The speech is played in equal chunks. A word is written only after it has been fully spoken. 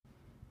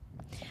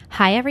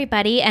Hi,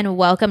 everybody, and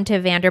welcome to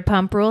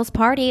Vanderpump Rules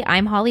Party.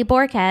 I'm Holly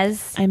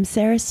Borges. I'm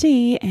Sarah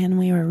C., and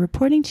we are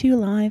reporting to you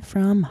live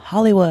from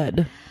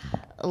Hollywood.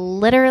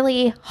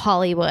 Literally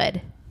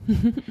Hollywood.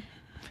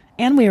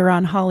 And we are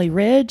on Holly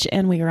Ridge,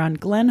 and we are on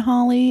Glen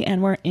Holly,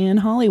 and we're in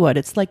Hollywood.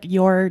 It's like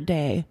your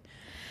day.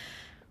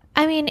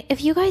 I mean,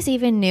 if you guys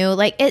even knew,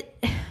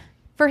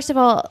 first of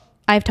all,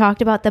 I've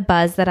talked about the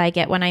buzz that I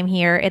get when I'm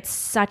here. It's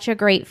such a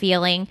great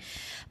feeling.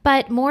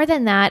 But more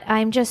than that,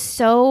 I just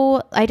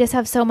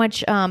have so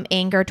much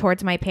anger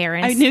towards my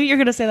parents. I knew you were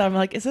going to say that. I'm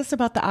like, is this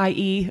about the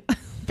IE?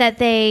 That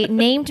they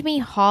named me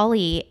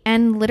Holly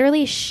and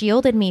literally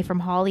shielded me from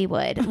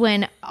Hollywood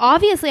when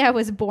obviously I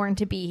was born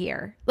to be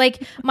here.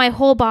 Like, my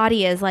whole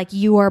body is like,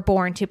 you are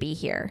born to be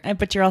here.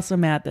 But you're also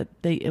mad that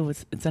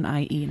it's an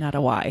IE, not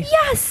a Y.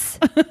 Yes.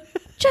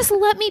 Just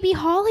let me be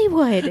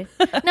Hollywood,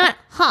 not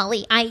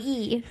Holly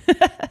IE.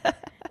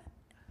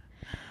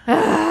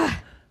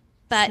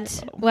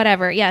 But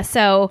whatever. Yeah.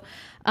 So,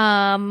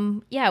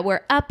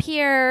 we're up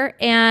here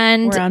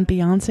and we're on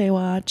Beyonce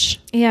watch.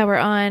 Yeah, we're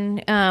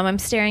on. I'm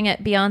staring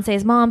at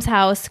Beyonce's mom's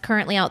house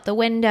currently out the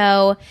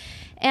window,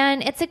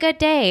 and it's a good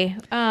day.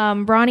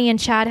 Ronnie and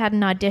Chad had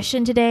an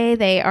audition today.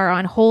 They are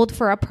on hold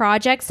for a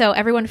project, so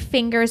everyone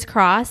fingers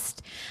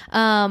crossed.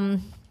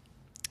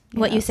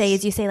 What you say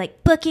is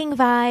like booking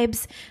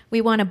vibes.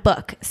 We want to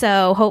book,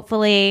 so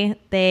hopefully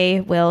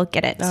they will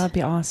get it. That would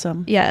be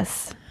awesome.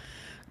 Yes.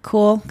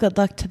 Cool. Good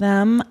luck to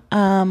them.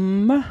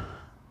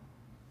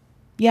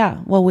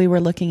 We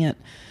were looking at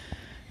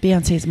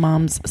Beyonce's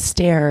mom's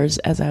stairs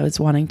as I was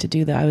wanting to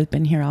do that. I've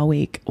been here all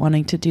week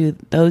wanting to do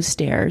those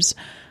stairs.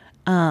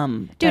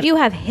 Dude, you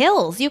have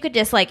hills. You could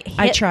just hit.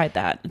 I tried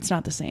that. It's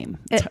not the same.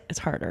 It's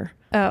harder.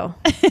 Oh.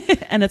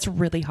 And it's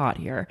really hot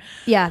here.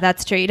 Yeah,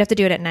 that's true. You'd have to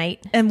do it at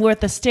night. And with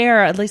the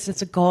stair, at least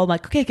it's a goal. I'm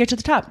like, okay, get to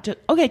the top.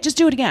 Just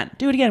do it again.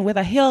 Do it again. With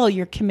a hill,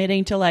 you're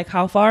committing to like,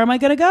 how far am I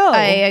going to go?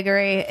 I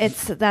agree.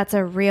 That's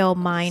a real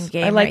mind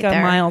game. I like right a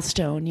there.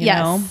 milestone, you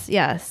know?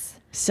 Yes.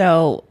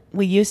 So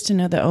we used to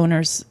know the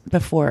owners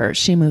before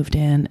she moved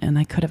in, and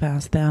I could have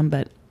asked them,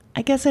 but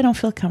I guess I don't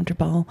feel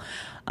comfortable.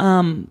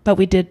 But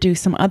we did do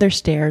some other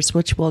stairs,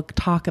 which we'll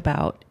talk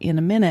about in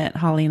a minute.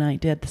 Holly and I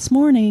did this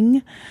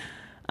morning.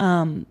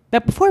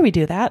 But before we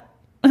do that,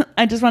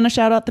 I just want to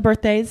shout out the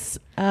birthdays.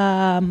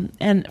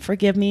 And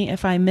forgive me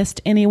if I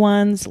missed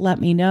anyone's. Let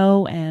me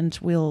know, and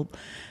we'll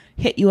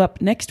hit you up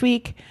next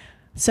week.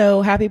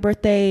 So happy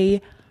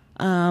birthday.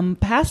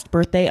 Past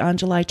birthday on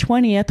July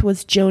 20th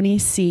was Joni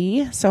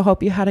C. So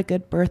hope you had a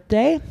good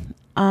birthday.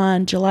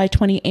 On July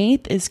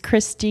 28th is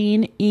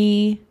Christine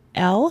E.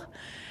 L.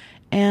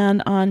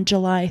 And on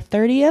July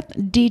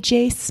 30th,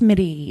 DJ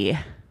Smitty.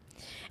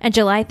 And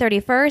July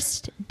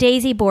 31st,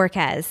 Daisy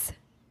Borges.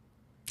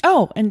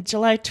 Oh, and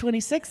July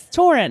 26th,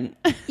 Torin.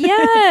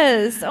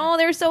 Yes. Oh,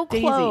 they're so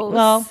Daisy. close.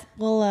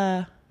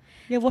 Well,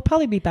 we'll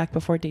probably be back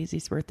before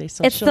Daisy's birthday.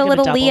 So it's she'll the get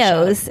little a double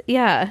Leos. shot.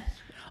 Yeah.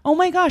 Oh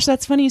my gosh,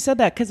 that's funny you said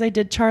that, because I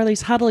did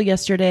Charlie's Huddle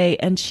yesterday,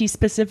 and she's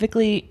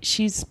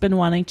been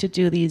wanting to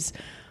do these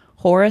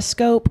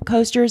horoscope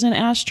coasters and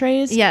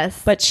ashtrays.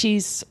 Yes. But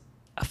she's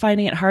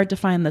finding it hard to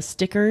find the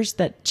stickers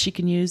that she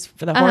can use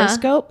for the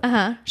horoscope.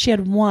 She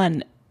had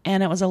one,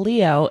 and it was a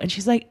Leo, and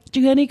she's like, are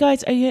any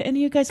of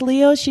you guys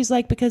Leos? She's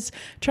like, because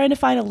trying to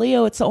find a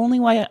Leo, it's the only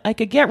way I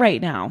could get right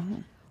now.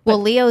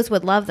 Well, Leos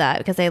would love that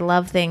because they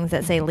love things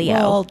that say Leo.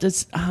 Well,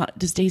 does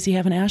Daisy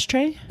have an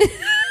ashtray?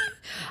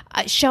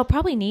 She'll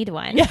probably need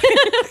one.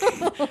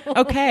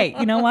 Okay,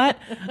 you know what?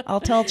 I'll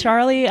tell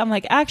Charlie. I'm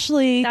like,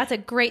 actually, That's a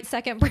great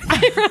second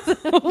birthday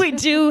present. we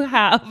do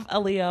have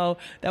a Leo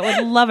that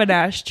would love an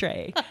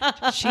ashtray.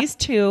 She's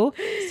 2,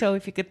 so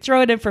if you could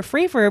throw it in for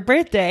free for her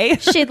birthday.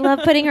 She'd love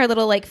putting her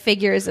little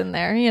figures in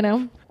there, you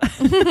know?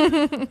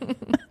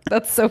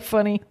 That's so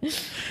funny.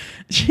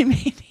 She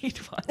may need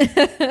one.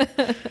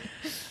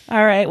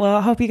 All right. Well,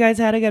 I hope you guys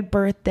had a good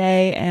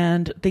birthday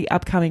and the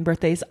upcoming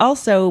birthdays.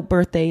 Also,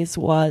 birthdays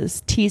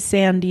was T.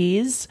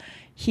 Sandy's.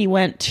 He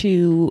went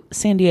to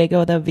San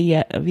Diego, the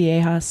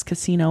Viejas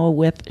Casino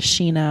with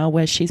Sheena,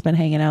 where she's been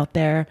hanging out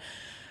there.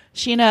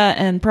 Sheena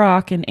and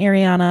Brock and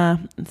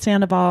Ariana and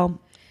Sandoval,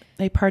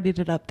 they partied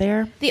it up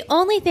there. The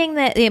only thing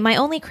my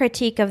only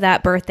critique of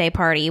that birthday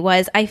party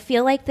was I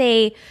feel like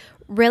they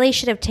really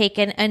should have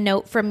taken a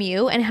note from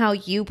you and how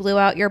you blew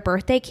out your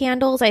birthday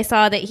candles. I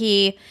saw that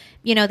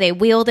they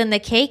wheeled in the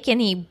cake and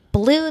he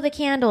blew the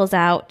candles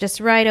out just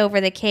right over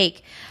the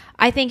cake.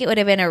 I think it would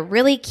have been a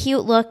really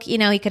cute look. He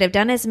could have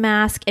done his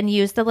mask and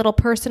used the little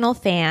personal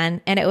fan,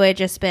 and it would have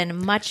just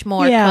been much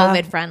more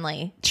COVID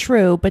friendly.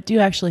 True, but do you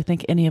actually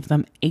think any of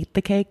them ate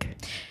the cake?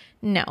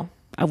 No.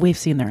 We've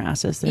seen their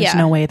asses. There's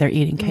no way they're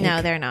eating cake.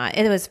 No, they're not.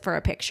 It was for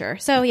a picture.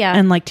 So yeah.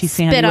 And like T.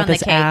 Sandy Spit with on the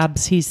his cake.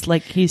 abs,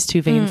 he's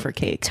too vain for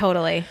cake.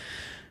 Totally.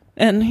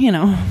 And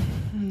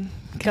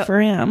good for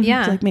him.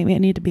 Yeah. It's like, maybe I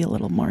need to be a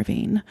little more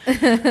vain.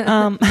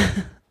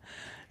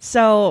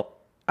 So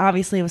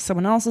obviously it was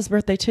someone else's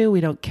birthday too.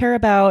 We don't care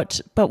about.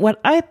 But what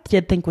I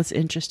did think was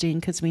interesting,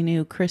 because we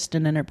knew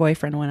Kristen and her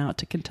boyfriend went out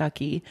to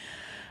Kentucky.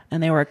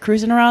 and they were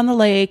cruising around the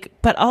lake.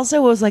 But also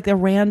it was like a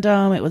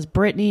random, it was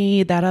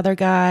Brittany, that other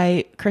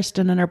guy,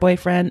 Kristen and her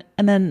boyfriend,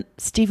 and then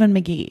Stephen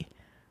McGee,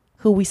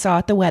 who we saw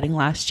at the wedding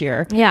last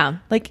year. Yeah.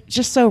 Like,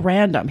 just so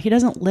random. He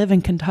doesn't live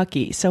in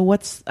Kentucky. So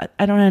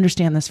I don't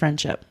understand this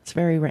friendship. It's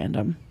very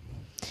random.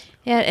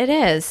 Yeah, it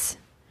is.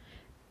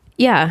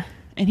 Yeah.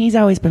 And he's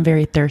always been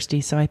very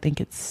thirsty, so I think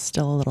it's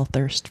still a little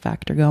thirst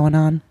factor going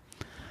on.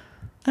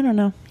 I don't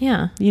know.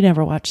 Yeah. You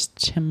never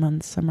watched him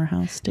on Summer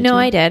House, did you? No,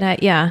 I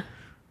did. Yeah.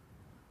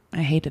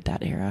 I hated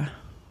that era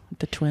with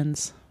the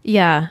twins.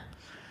 Yeah.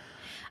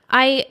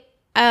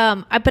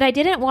 But I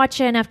didn't watch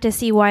it enough to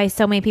see why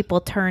so many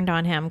people turned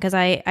on him, because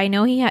I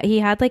know he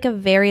had like a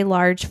very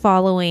large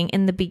following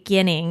in the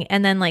beginning,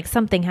 and then like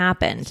something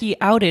happened. He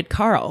outed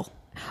Carl.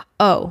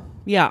 Oh.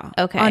 Yeah.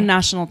 Okay. On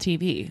national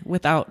TV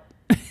without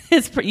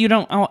you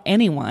don't owe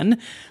anyone,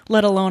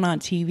 let alone on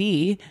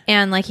TV.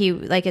 And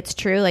it's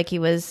true, like he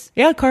was.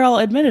 Yeah, Carl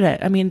admitted it.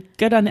 I mean,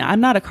 good on him.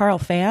 I'm not a Carl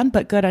fan,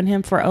 but good on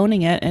him for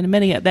owning it and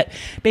admitting it, that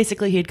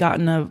basically he'd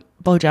gotten a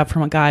blowjob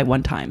from a guy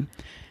one time.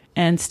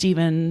 And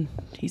Steven,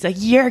 he's like,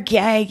 you're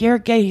gay.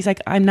 He's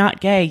like, I'm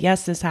not gay.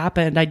 Yes, this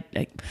happened. I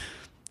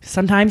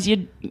sometimes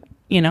you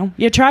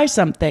try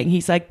something.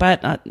 He's like,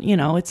 but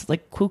it's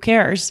like, who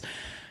cares?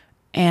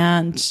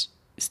 And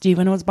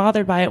Steven was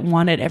bothered by it and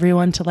wanted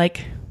everyone to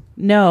like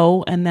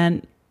know, and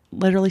then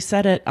literally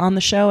said it on the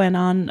show and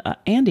on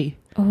Andy.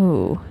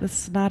 Oh,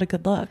 this is not a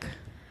good look.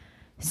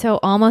 So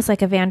almost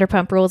like a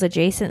Vanderpump Rules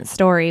adjacent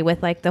story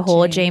with like the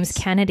whole James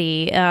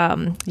Kennedy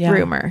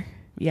rumor.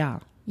 Yeah.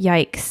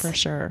 Yikes. For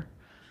sure.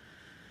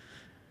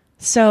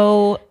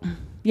 So,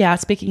 yeah,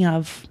 speaking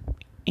of,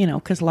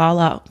 because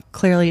Lala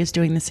clearly is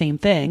doing the same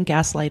thing,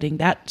 gaslighting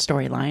that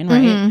storyline,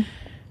 right? Mm-hmm.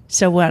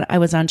 So when I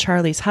was on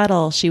Charlie's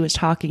Huddle, she was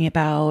talking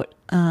about,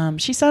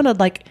 she sounded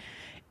like,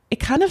 it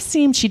kind of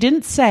seemed, she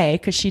didn't say,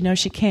 because she knows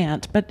she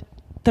can't, but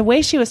the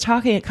way she was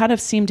talking, it kind of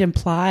seemed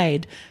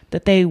implied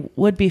that they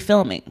would be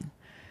filming.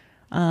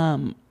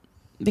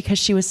 Because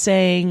she was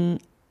saying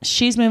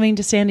she's moving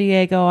to San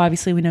Diego.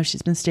 Obviously, we know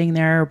she's been staying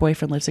there. Her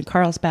boyfriend lives in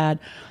Carlsbad.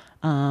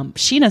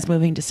 Sheena's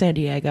moving to San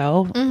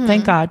Diego. Mm-hmm.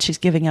 Thank God she's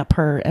giving up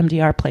her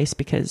MDR place,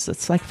 because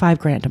it's like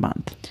 $5,000 a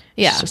month.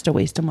 Yeah. It's just a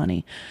waste of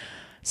money.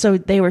 So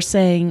they were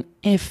saying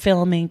if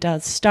filming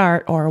does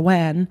start, or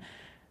when,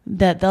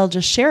 that they'll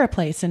just share a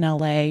place in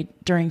LA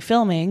during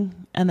filming,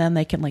 and then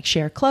they can like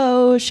share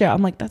clothes,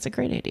 I'm like, that's a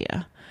great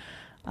idea.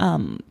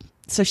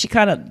 So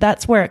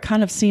that's where it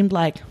kind of seemed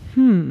like,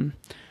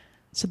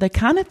 so they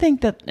kind of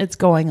think that it's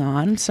going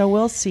on. So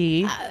we'll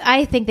see.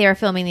 I think they were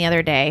filming the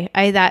other day.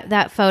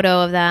 That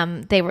photo of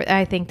them,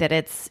 I think that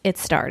it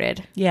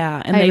started. Yeah.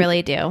 And I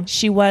really do.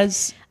 She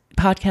was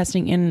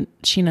podcasting in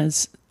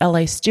Sheena's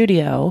LA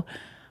studio,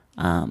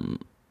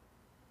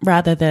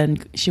 rather than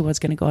she was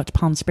going to go out to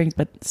Palm Springs,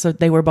 but so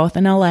they were both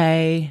in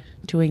LA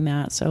doing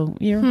that. So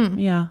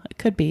yeah, it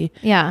could be.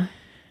 Yeah.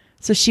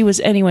 So she was,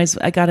 anyways,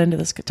 I got into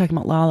this talking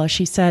about Lala.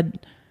 She said,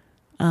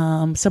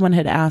 someone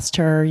had asked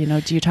her,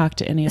 do you talk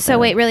to any of So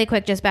wait, really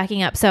quick, just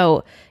backing up.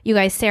 So you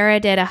guys,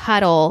 Sarah did a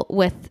huddle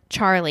with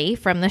Charlie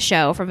from the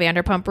show, from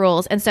Vanderpump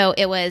Rules. And so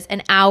it was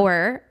an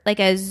hour, like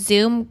a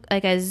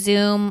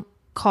Zoom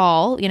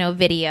call,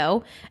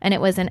 video, and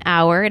it was an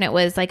hour, and it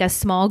was like a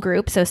small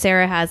group. So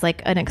Sarah has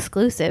like an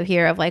exclusive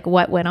here of like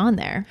what went on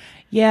there.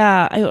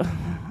 Yeah.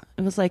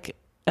 It was like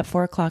at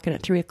 4:00 and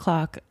at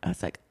 3:00. I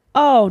was like,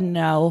 oh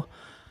no,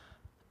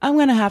 I'm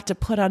going to have to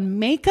put on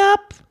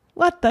makeup.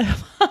 What the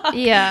fuck?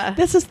 Yeah.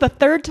 This is the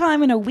third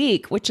time in a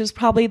week, which is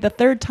probably the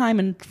third time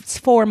in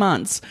 4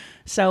 months.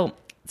 So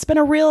it's been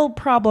a real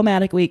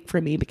problematic week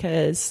for me,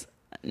 because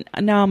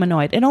now I'm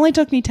annoyed. It only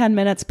took me 10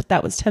 minutes, but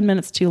that was 10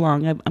 minutes too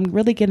long. I'm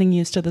really getting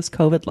used to this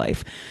COVID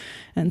life.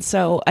 And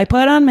so I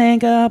put on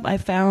makeup. I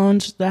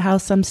found the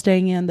house I'm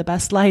staying in, the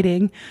best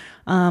lighting.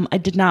 I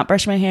did not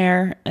brush my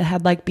hair. I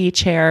had like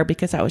beach hair,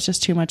 because that was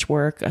just too much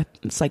work.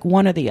 It's like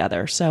one or the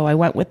other. So I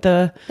went with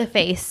the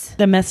face,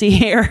 the messy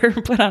hair,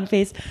 put on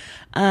face.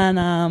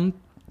 And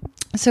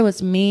so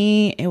it's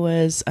me. It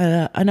was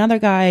another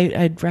guy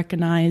I'd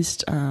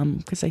recognized,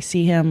 because I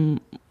see him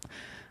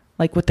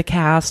like with the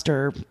cast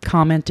or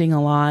commenting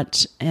a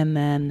lot. And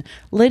then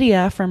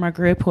Lydia from our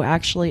group, who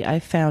actually I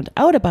found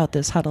out about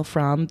this huddle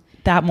from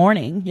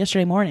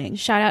yesterday morning.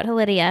 Shout out to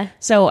Lydia.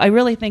 So I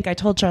really think I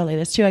told Charlie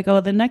this too. I go,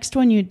 the next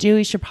one you do,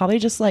 you should probably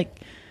just like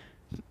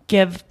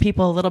give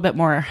people a little bit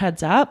more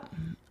heads up.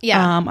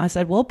 Yeah. I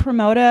said, we'll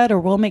promote it, or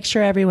we'll make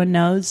sure everyone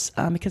knows,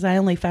 because I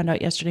only found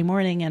out yesterday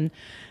morning, and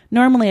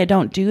normally I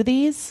don't do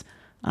these.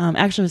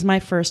 Actually, it was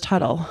my first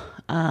huddle.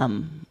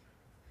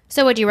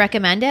 So would you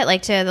recommend it,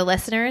 like, to the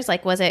listeners?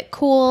 Like, was it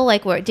cool?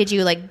 Like, did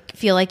you like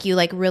feel like you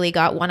like really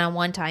got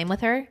one-on-one time with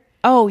her?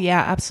 Oh yeah,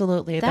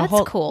 absolutely. That's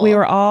cool. We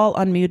were all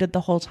unmuted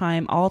the whole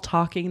time, all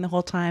talking the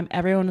whole time.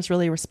 Everyone was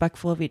really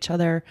respectful of each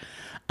other.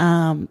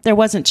 There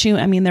wasn't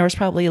there was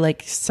probably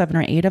like 7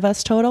 or 8 of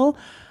us total,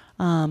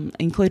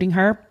 including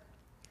her.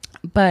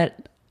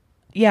 But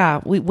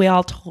yeah, we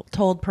all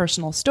told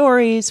personal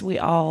stories. We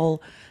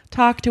all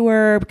talked to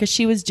her, because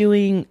she was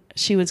doing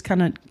she was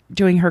kind of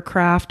doing her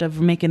craft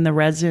of making the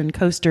resin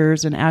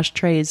coasters and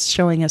ashtrays,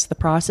 showing us the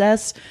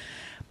process.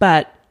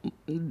 But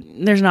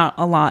there's not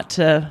a lot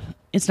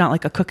it's not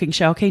like a cooking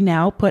show. Okay,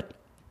 now put,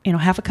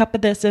 half a cup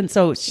of this in.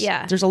 So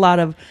there's a lot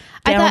of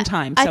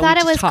downtime. I thought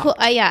it was cool.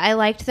 I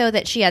liked though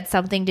that she had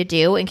something to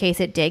do in case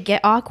it did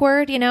get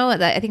awkward.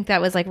 I think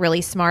that was like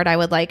really smart. I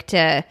would like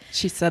to.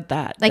 She said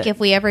that. Like if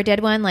we ever did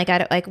one,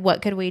 like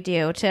what could we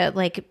do to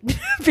like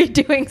be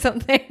doing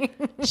something?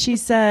 She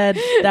said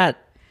that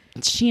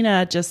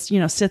Sheena just,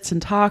 sits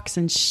and talks,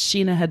 and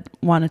Sheena had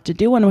wanted to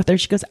do one with her.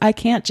 She goes, I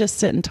can't just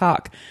sit and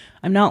talk.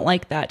 I'm not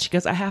like that. She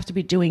goes, I have to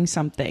be doing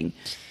something.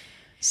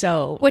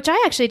 So, which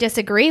I actually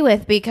disagree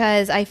with,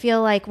 because I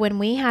feel like when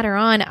we had her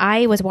on,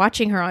 I was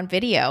watching her on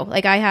video.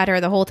 Like I had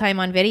her the whole time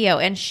on video,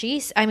 and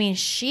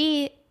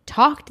she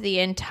talked the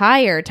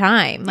entire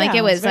time. Like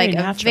it was like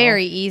natural. A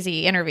very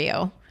easy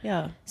interview.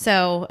 Yeah.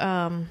 So,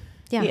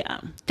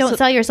 Don't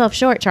sell yourself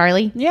short,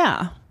 Charlie.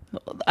 Yeah.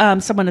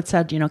 Someone had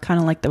said, kind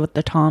of like what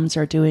the Toms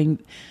are doing.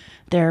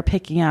 They're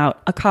picking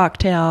out a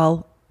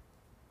cocktail.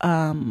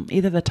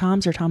 Either the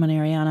Toms or Tom and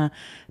Ariana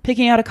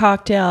picking out a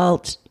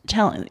cocktail,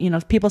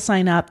 people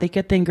sign up, they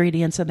get the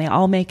ingredients, and they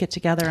all make it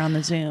together on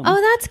the Zoom. Oh,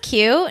 that's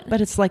cute.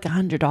 But it's like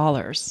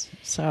 $100.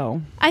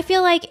 So I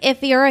feel like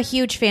if you're a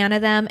huge fan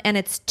of them and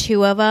it's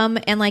two of them,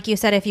 and like you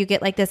said, if you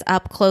get like this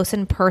up close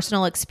and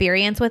personal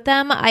experience with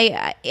them,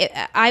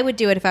 I would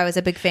do it if I was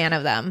a big fan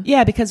of them.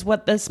 Yeah, because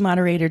what this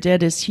moderator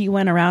did is he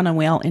went around and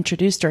we all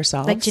introduced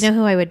ourselves. Like, do you know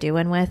who I would do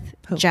one with?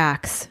 Who?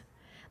 Jax.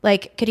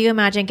 Like, could you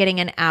imagine getting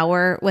an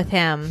hour with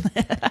him,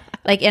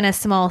 like in a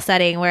small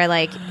setting where,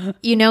 like,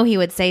 he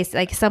would say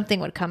like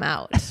something would come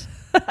out.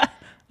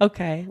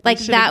 Okay, like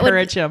that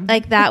would him.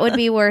 Like that would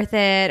be worth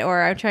it.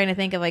 Or I'm trying to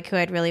think of like who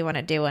I'd really want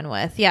to do one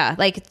with. Yeah,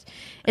 like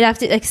it'd have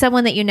to like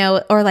someone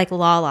that or like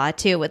Lala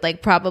too would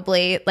like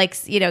probably like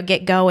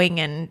get going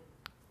and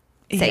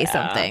say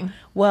something.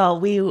 Well,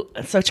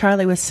 so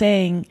Charlie was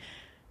saying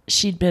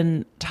she'd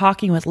been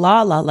talking with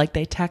Lala, like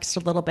they text a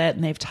little bit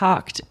and they've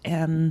talked,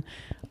 and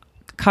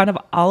kind of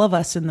all of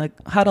us in the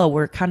huddle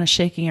were kind of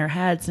shaking our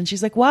heads, and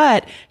she's like,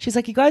 what? She's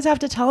like, you guys have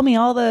to tell me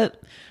all the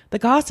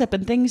gossip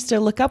and things to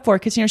look up for,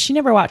 because she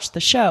never watched the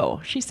show.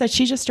 She said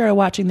she just started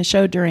watching the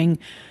show during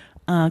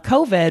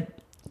COVID,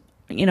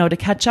 to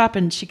catch up,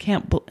 and she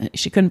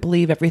couldn't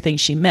believe everything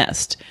she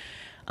missed.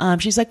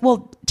 She's like,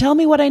 well, tell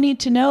me what I need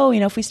to know,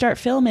 if we start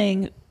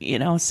filming,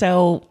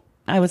 so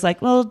I was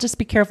like, well, just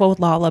be careful with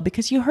Lala,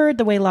 because you heard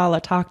the way Lala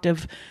talked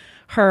of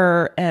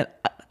her,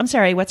 I'm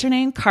sorry, what's her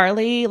name?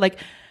 Carly, like,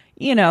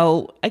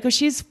 I go,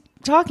 she's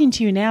talking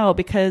to you now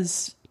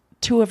because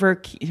two of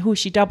her, who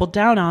she doubled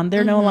down on,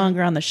 they're no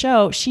longer on the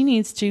show. She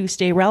needs to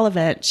stay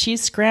relevant.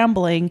 She's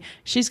scrambling.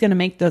 She's going to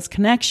make those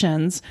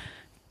connections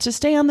to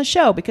stay on the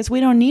show, because we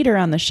don't need her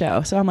on the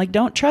show. So I'm like,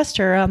 don't trust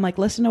her. I'm like,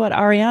 listen to what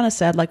Ariana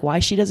said, like why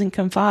she doesn't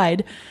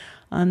confide.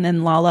 And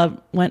then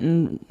Lala went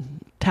and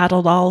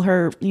tattled all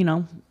her,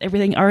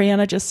 everything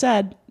Ariana just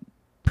said,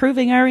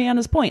 proving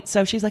Ariana's point.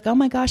 So she's like, oh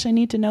my gosh, I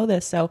need to know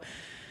this. So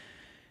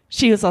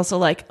she was also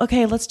like,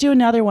 okay, let's do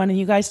another one, and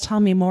you guys tell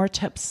me more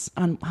tips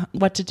on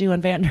what to do on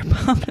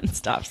Vanderpump and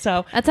stuff.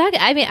 So that's,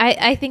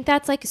 I think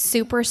that's like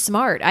super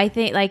smart. I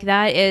think like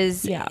that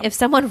is, if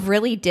someone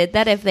really did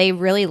that, if they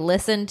really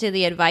listened to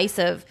the advice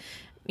of,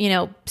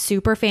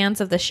 super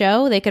fans of the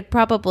show, they could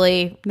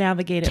probably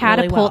navigate it,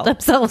 catapult really well.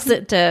 Themselves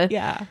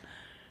into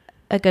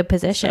a good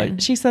position.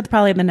 So she said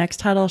probably the next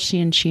huddle,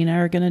 she and Sheena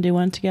are going to do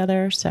one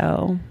together.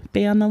 So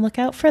be on the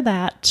lookout for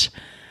that.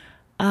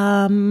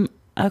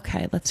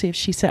 Okay, let's see if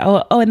she said,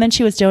 and then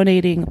she was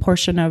donating a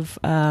portion of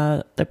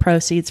the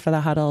proceeds for the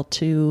huddle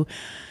to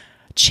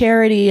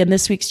charity, and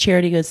this week's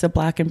charity is the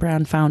Black and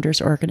Brown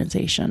Founders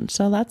Organization.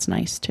 So that's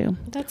nice too.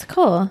 That's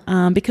cool.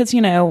 Because,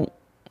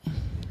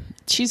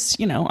 she's,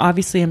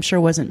 obviously I'm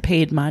sure wasn't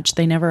paid much.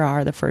 They never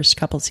are the first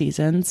couple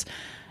seasons,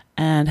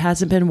 and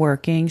hasn't been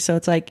working. So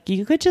it's like,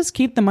 you could just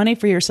keep the money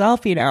for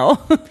yourself,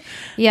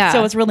 Yeah.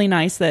 So it's really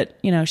nice that,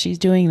 she's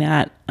doing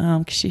that.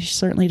 She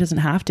certainly doesn't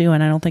have to.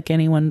 And I don't think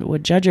anyone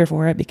would judge her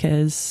for it,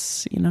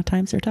 because,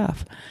 times are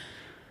tough.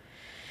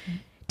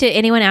 Did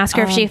anyone ask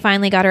her if she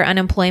finally got her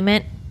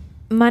unemployment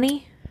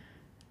money?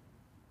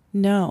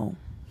 No.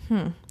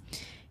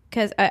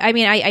 Because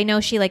I know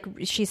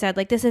she said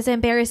like, this is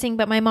embarrassing,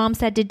 but my mom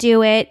said to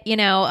do it.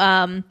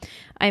 I'm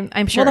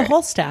sure. Well, the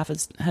whole staff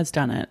has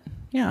done it.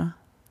 Yeah.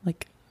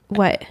 Like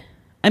what?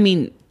 I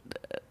mean,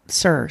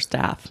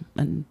 staff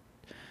and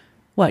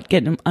what,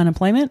 getting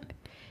unemployment?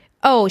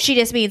 Oh, she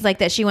just means like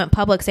that she went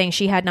public saying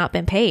she had not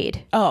been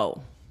paid.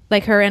 Oh,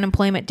 like her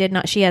unemployment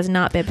she has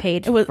not been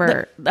paid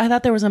for. I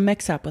thought there was a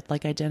mix up with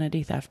like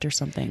identity theft or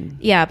something.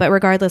 Yeah, but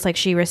regardless, like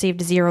she received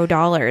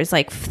 $0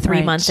 like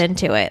 3 months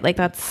into it. Like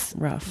that's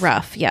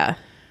rough. Yeah.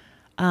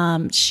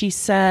 She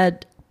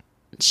said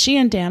she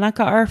and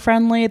Danica are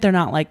friendly. They're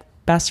not like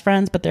best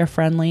friends, but they're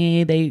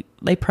friendly.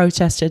 They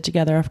protested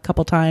together a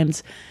couple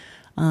times.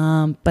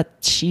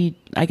 But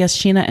I guess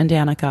Sheena and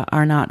Danica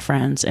are not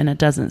friends, and it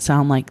doesn't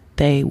sound like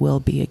they will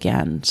be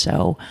again.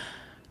 So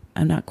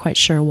I'm not quite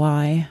sure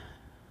why.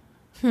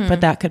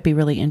 But that could be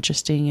really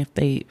interesting if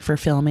for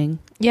filming.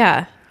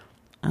 Yeah.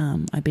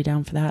 I'd be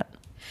down for that.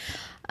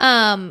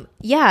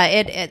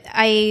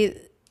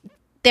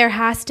 There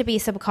has to be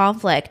some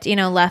conflict,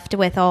 left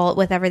with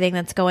everything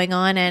that's going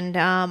on. And,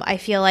 I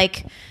feel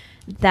like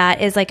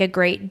that is like a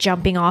great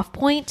jumping off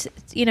point,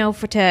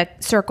 to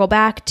circle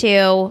back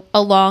to,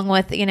 along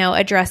with,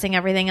 addressing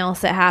everything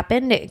else that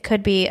happened. It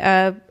could be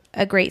a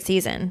great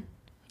season.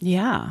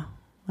 Yeah.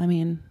 I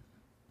mean,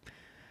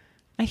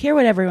 I hear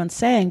what everyone's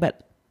saying,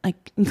 but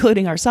like,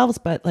 including ourselves,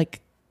 but like,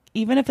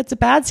 even if it's a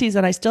bad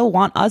season, I still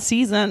want a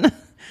season.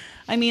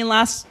 I mean,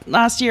 last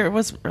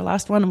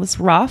one was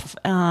rough.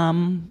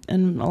 And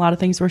a lot of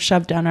things were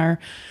shoved down our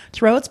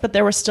throats, but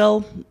there were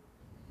still,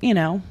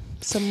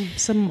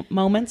 some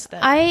moments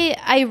that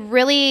I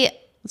really,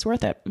 it's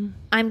worth it.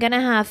 I'm going to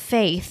have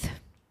faith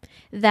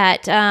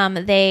that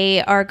that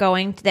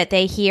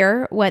they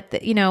hear what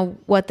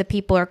the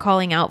people are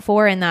calling out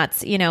for, and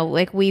that's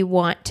like we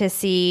want to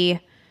see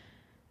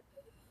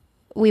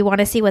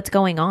what's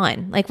going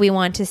on. Like we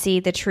want to see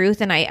the truth,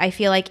 and I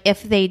feel like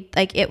if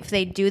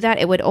they do that,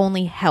 it would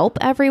only help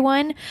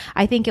everyone.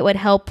 I think it would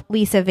help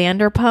Lisa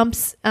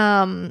Vanderpump's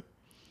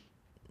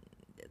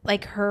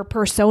like her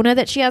persona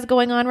that she has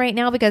going on right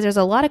now, because there's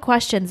a lot of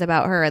questions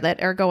about her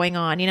that are going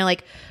on.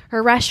 Like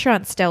her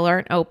restaurants still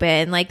aren't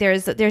open. Like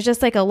there's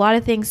just like a lot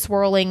of things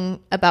swirling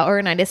about her,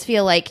 and I just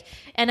feel like,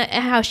 and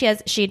how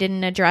she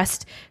didn't address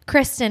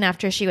Kristen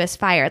after she was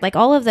fired. Like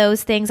all of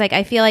those things. Like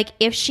I feel like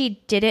if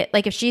she did it,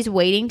 like if she's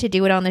waiting to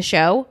do it on the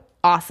show,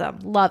 awesome,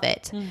 love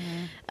it.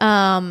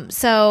 Mm-hmm.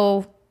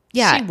 So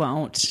yeah, she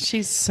won't.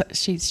 She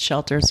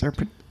shelters her,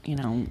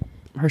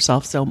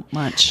 herself so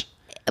much.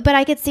 But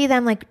I could see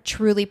them like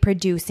truly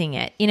producing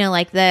it,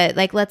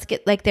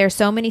 there's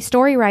so many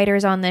story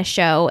writers on this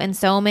show and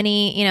so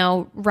many,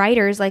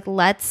 writers, like,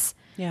 let's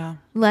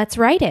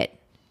write it.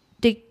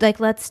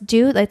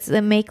 Let's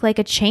make like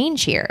a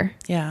change here.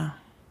 Yeah.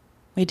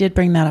 We did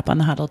bring that up on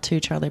the huddle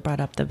too. Charlie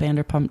brought up the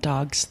Vanderpump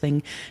Dogs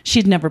thing.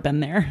 She'd never been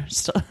there.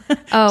 So,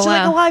 oh, she's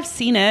wow. like, I've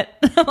seen it.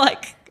 I'm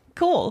like,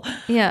 cool.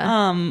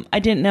 Yeah. I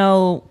didn't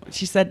know.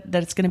 She said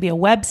that it's going to be a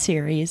web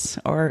series,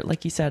 or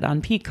like you said,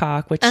 on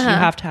Peacock, which you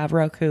have to have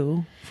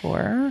Roku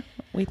for,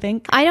 we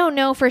think. I don't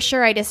know for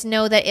sure. I just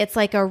know that it's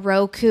like a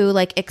Roku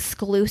like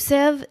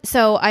exclusive.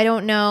 So I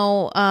don't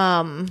know.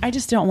 I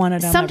just don't want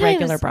it on the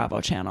regular Bravo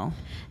channel.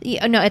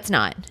 Yeah, no, it's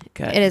not.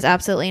 Good. It is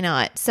absolutely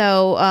not.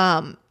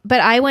 So, but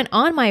I went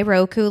on my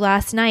Roku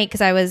last night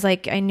because I was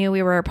like, I knew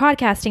we were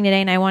podcasting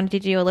today and I wanted to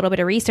do a little bit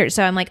of research.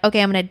 So I'm like,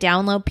 okay, I'm going to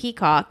download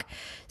Peacock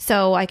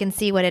so I can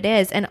see what it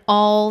is. And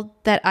all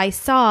that I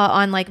saw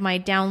on like my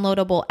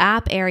downloadable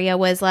app area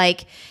was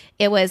like,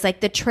 it was like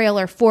the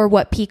trailer for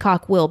what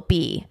Peacock will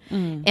be.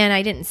 And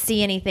I didn't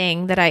see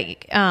anything that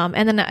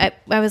and then I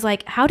was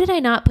like, how did I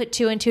not put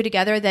two and two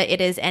together that it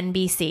is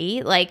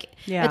NBC? Like,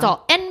 it's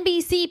all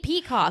NBC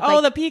Peacock. Oh,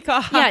 like, the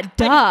Peacock. Yeah,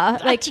 duh.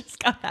 I just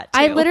got that too.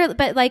 I literally,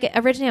 but like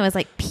originally I was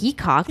like,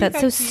 Peacock? That's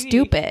so TV.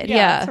 stupid.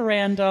 Yeah. It's a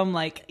random,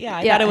 like,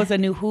 I thought it was a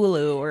new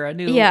Hulu or a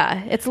new.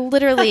 Yeah, it's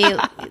literally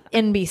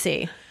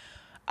NBC.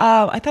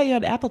 I thought you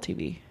had Apple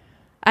TV.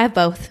 I have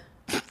both.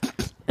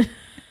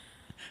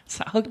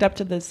 So hooked up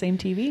to the same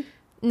TV?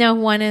 No,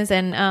 one is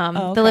in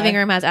okay. The living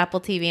room has Apple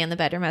TV and the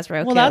bedroom has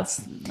Roku. Well,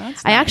 that's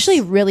nice. I actually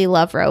really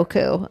love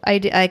Roku.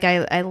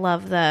 I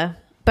love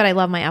but I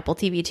love my Apple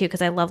TV too,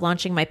 because I love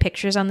launching my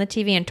pictures on the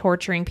TV and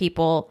torturing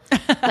people,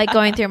 like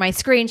going through my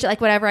screen,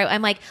 like whatever.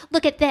 I'm like,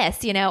 look at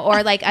this,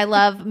 or like I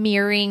love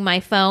mirroring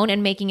my phone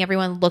and making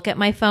everyone look at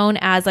my phone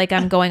as like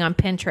I'm going on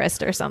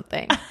Pinterest or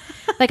something.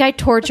 Like I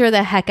torture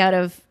the heck out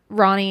of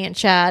Ronnie and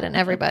Chad and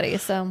everybody.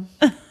 So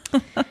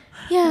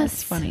yes,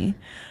 that's funny.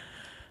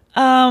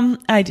 Well,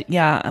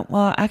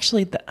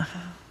 actually,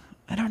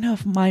 I don't know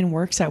if mine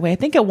works that way. I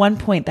think at one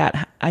point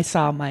that I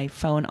saw my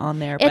phone on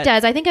there. It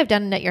does. I think I've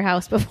done it at your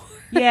house before.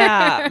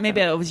 Yeah, maybe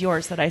it was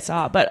yours that I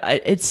saw, but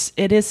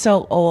it is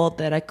so old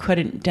that I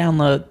couldn't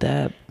download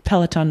the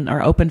Peloton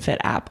or OpenFit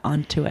app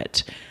onto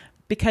it,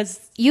 because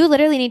you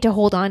literally need to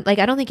hold on. Like,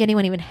 I don't think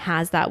anyone even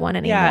has that one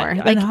anymore.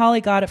 Yeah, like, and Holly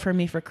got it for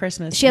me for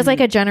Christmas. She has like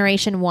a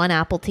Generation 1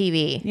 Apple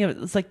TV. Yeah, it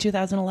was like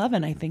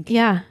 2011, I think.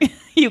 Yeah.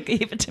 You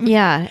gave it to me.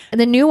 Yeah. And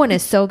the new one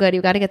is so good.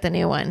 You got to get the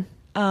new one.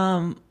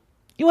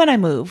 When I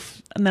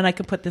move, and then I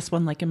could put this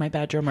one like in my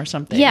bedroom or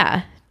something.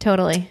 Yeah,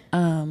 totally.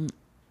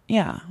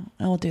 Yeah,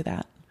 I will do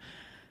that.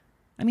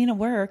 I mean, it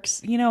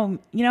works. You know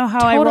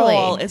how Totally. I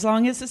roll. As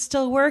long as it's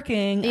still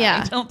working,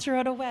 yeah. I don't throw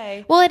it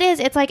away. Well, it is.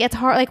 It's like, it's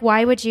hard. Like,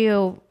 why would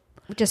you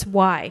just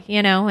why?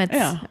 It's,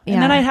 yeah. And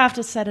then I'd have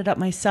to set it up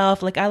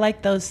myself. Like, I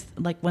like those,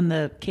 like when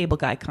the cable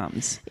guy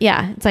comes.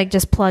 Yeah. It's like,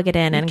 just plug it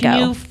in and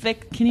go.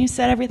 Can you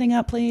set everything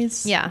up,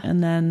 please? Yeah.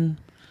 And then.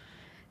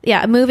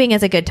 Yeah. Moving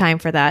is a good time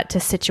for that, to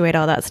situate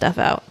all that stuff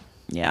out.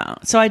 Yeah.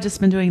 So I just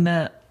been doing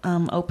the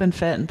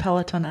OpenFit and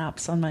Peloton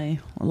apps on my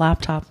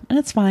laptop, and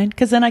it's fine,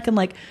 because then I can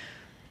like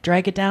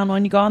drag it down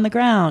when you go on the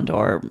ground,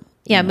 or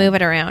move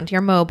it around.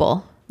 You're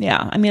mobile.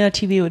 Yeah. I mean, a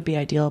TV would be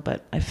ideal,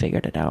 but I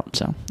figured it out,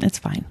 so it's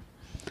fine.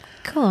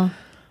 Cool.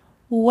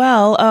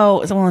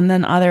 And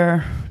then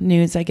other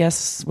news, I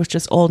guess, which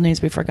is old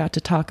news we forgot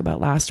to talk about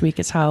last week,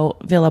 is how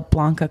Villa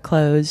Blanca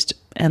closed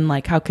and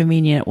like how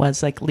convenient it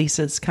was. Like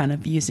Lisa's kind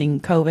of using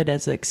COVID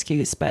as an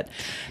excuse. But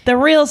the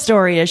real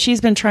story is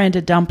she's been trying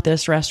to dump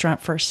this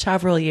restaurant for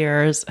several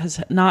years,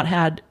 has not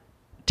had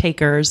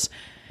takers.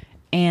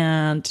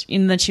 And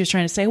then she was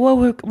trying to say, well,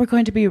 we're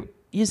going to be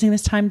using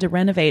this time to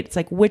renovate. It's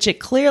like, which it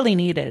clearly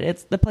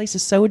needed. The place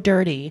is so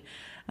dirty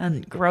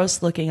and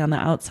gross looking on the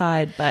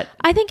outside, but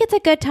I think it's a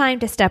good time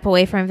to step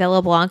away from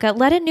Villa Blanca.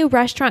 Let a new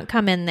restaurant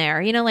come in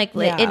there. You know, like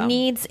it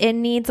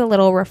needs a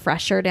little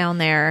refresher down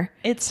there.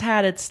 It's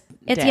had its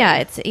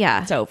day.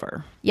 It's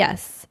over.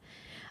 Yes.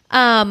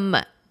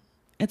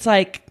 It's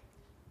like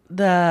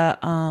the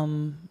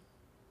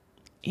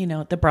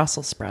the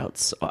Brussels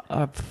sprouts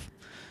of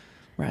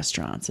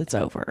restaurants. It's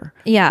over.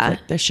 Yeah.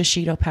 Like the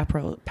shishito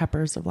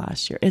peppers of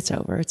last year. It's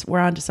over. We're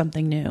on to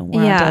something new.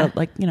 We're on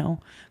to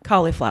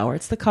cauliflower.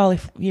 It's the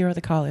year of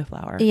the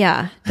cauliflower.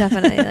 Yeah,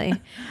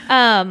 definitely.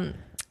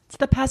 It's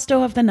the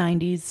pesto of the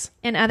 90s.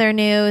 In other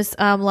news,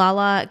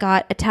 Lala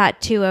got a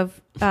tattoo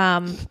of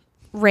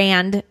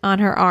Rand on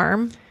her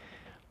arm.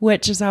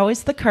 Which is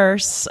always the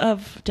curse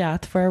of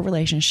death for a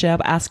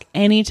relationship. Ask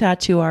any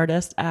tattoo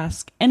artist.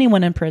 Ask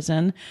anyone in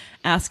prison.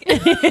 Ask.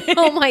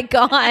 Oh my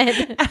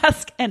God.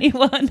 Ask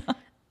anyone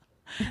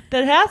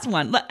that has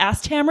one.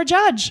 Ask Tamra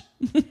Judge.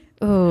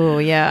 Oh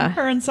yeah.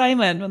 Her and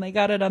Simon when they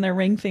got it on their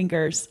ring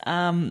fingers.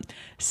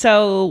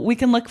 So we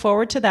can look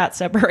forward to that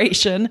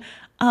separation.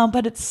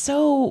 But it's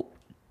so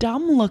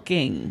dumb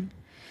looking.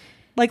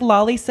 Like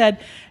Lolly said,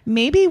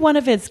 maybe one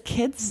of his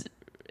kids,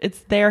 it's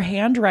their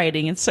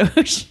handwriting. And so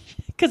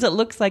because it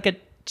looks like a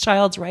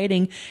child's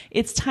writing,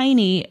 it's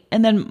tiny.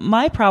 And then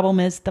my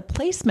problem is the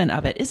placement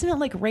of it. Isn't it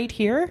like right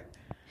here?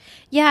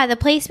 Yeah, the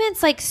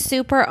placement's like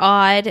super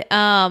odd.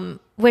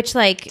 Which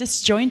like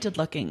disjointed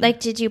looking.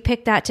 Like, did you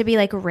pick that to be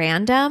like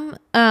random?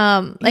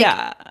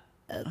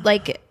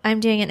 Like I'm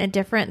doing it in a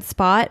different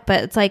spot,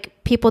 but it's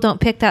like people don't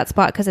pick that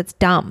spot because it's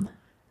dumb.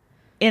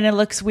 And it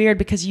looks weird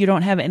because you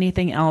don't have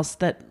anything else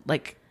that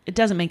like it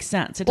doesn't make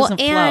sense. It doesn't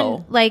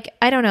flow. Like,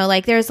 I don't know,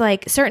 like there's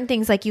like certain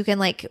things like you can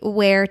like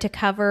wear to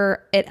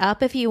cover it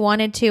up if you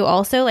wanted to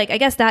also. Like, I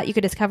guess that you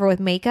could just cover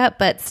with makeup,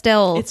 but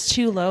still. It's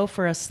too low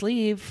for a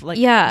sleeve, like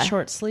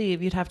short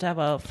sleeve. You'd have to have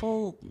a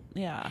full,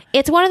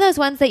 It's one of those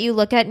ones that you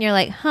look at and you're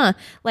like, huh.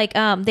 Like,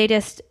 they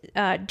just,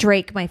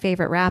 Drake, my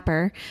favorite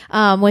rapper,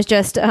 was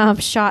just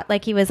shot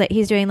like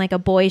he's doing like a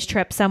boys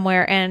trip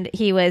somewhere and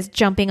he was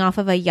jumping off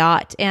of a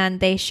yacht and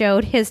they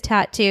showed his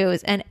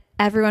tattoos and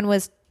everyone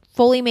was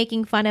fully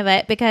making fun of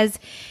it because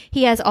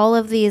he has all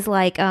of these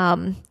like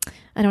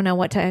I don't know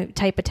what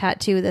type of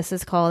tattoo this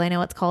is called. I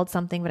know it's called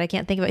something, but I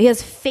can't think of it. He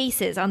has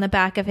faces on the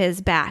back of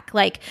his back,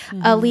 like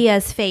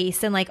Aaliyah's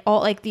face and like all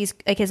like these,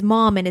 like his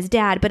mom and his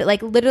dad, but it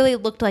like literally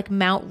looked like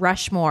Mount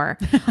Rushmore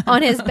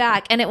on his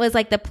back. And it was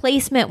like the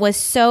placement was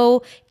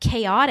so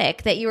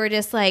chaotic that you were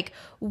just like,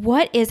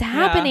 what is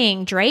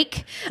happening,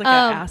 Drake? It's like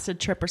an acid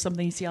trip or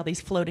something. You see all these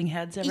floating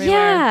heads everywhere.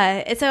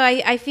 Yeah. So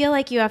I feel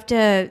like you have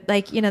to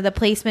like, the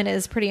placement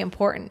is pretty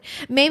important.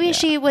 Maybe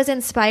she was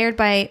inspired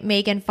by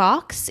Megan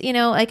Fox,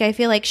 like I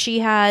feel like she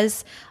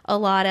has a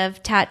lot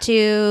of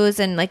tattoos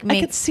and like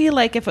I could see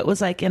like if it was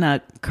like in a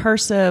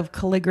cursive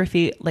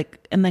calligraphy,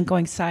 like, and then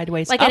going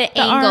sideways, like up at an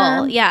the angle.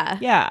 arm.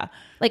 Yeah.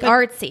 Like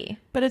artsy.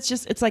 But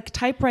it's like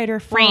typewriter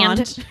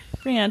font.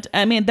 Rand.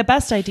 I mean, the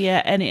best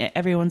idea, and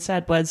everyone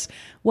said, was,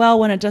 well,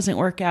 when it doesn't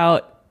work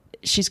out,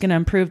 she's going to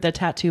improve the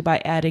tattoo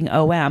by adding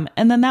OM,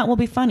 and then that will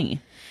be funny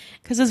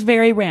because it's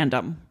very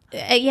random.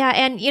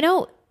 And you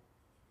know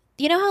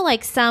how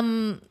like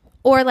some,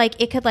 or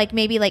like it could like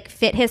maybe like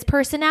fit his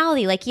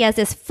personality. Like he has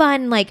this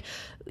fun, like,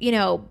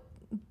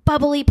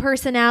 bubbly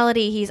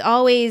personality. He's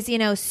always,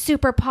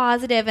 super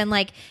positive. And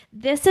like,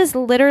 this is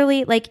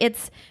literally like,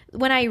 it's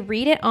when I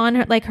read it on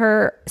her, like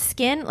her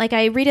skin, like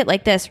I read it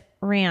like this,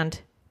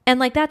 Rand. And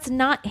like, that's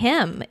not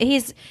him.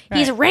 He's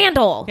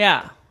Randall.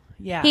 Yeah.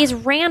 He's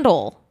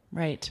Randall.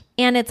 Right.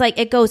 And it's like,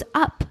 it goes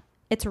up.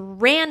 It's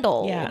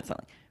Randall. Yeah. It's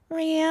like,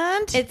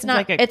 Rand. It's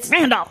not, like it's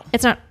Randall.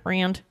 It's not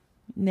Rand.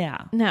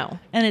 Yeah. No.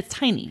 And it's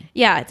tiny.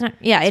 Yeah. It's not.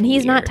 Yeah. And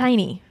he's not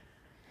tiny.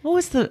 What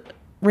was the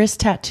wrist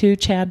tattoo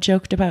Chad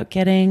joked about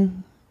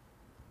getting?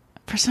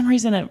 For some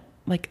reason,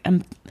 I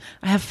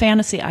have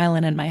Fantasy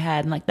Island in my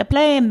head and like the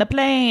plane.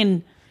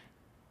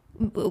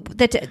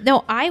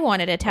 No, I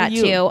wanted a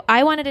tattoo.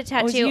 I wanted a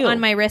tattoo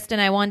on my wrist,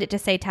 and I wanted it to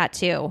say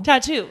tattoo.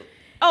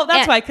 Oh,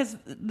 that's why, because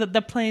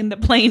the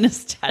plane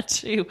is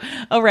tattoo.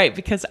 Oh, right,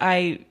 because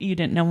you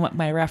didn't know what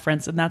my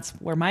reference, and that's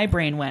where my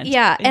brain went.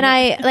 Yeah, and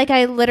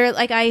I literally,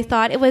 like, I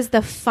thought it was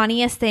the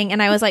funniest thing,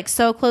 and I was like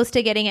so close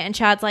to getting it, and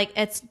Chad's like,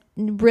 it's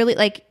really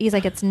like, he's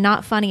like, it's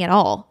not funny at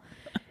all.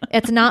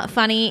 It's not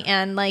funny,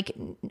 and like,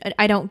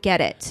 I don't get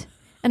it.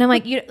 And I'm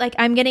like,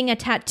 I'm getting a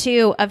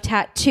tattoo of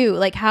tattoo.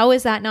 Like, how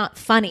is that not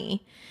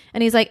funny?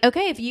 And he's like,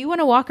 okay, if you want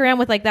to walk around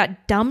with like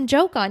that dumb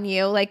joke on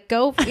you, like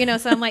go,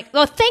 so I'm like,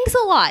 oh, thanks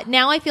a lot.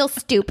 Now I feel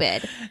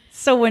stupid.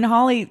 So when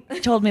Holly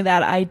told me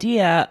that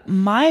idea,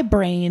 my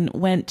brain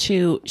went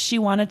to, she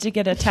wanted to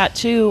get a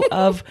tattoo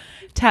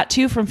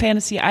from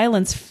Fantasy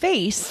Island's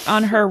face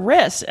on her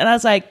wrist. And I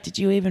was like, did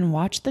you even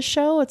watch the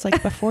show? It's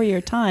like before your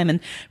time. And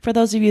for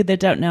those of you that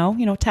don't know,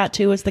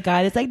 Tattoo is the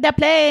guy that's like, the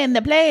plane,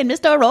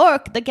 Mr.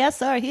 O'Rourke, the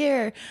guests are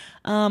here.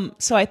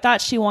 So I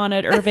thought she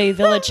wanted Hervé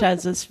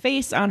Villechaise's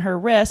face on her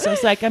wrist. I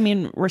was like, I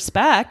mean,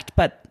 respect,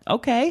 but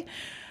okay.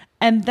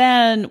 And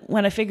then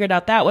when I figured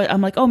out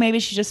I'm like, oh, maybe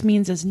she just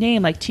means his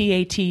name, like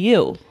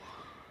Tatu,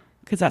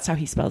 because that's how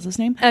he spells his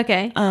name.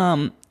 Okay.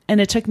 And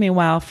it took me a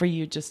while for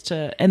you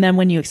and then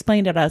when you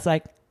explained it, I was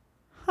like,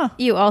 huh.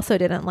 You also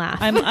didn't laugh.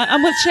 I'm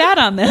with Chad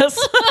on this.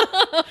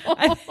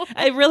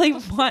 I really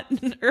want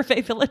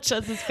Hervé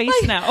Villechaise's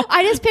face now.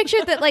 I just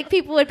pictured that like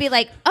people would be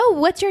like, oh,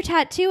 what's your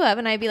tattoo of?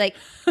 And I'd be like,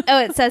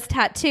 oh, it says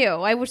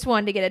tattoo. I just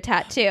wanted to get a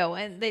tattoo.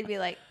 And they'd be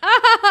like,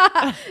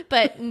 ah,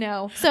 but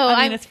no. So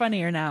I mean, it's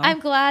funnier now. I'm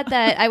glad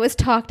that I was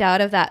talked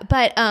out of that.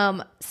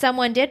 But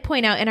someone did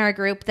point out in our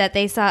group that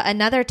they saw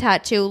another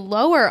tattoo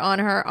lower on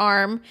her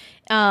arm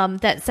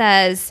that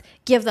says,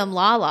 give them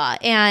Lala.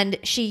 And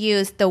she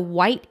used the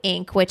white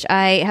ink, which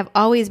I have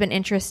always been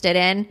interested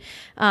in.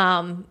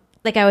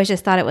 Like I always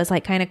just thought it was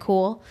like kind of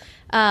cool.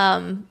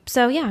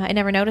 So yeah, I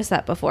never noticed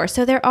that before.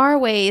 So there are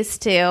ways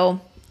to,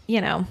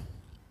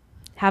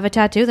 have a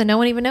tattoo that no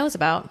one even knows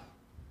about.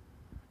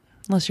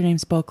 Unless your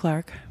name's Bo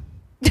Clark.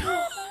 Daddy,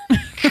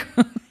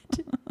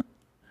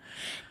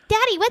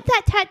 what's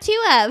that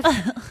tattoo of?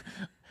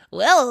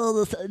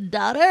 Well,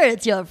 daughter,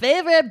 it's your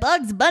favorite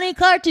Bugs Bunny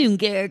cartoon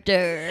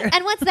character.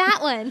 And what's that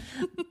one?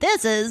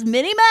 This is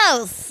Minnie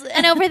Mouse.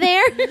 And over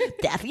there?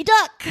 Daffy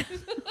Duck.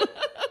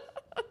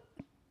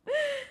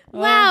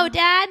 Wow,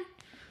 Dad.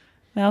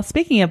 Well,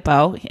 speaking of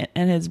Bo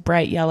and his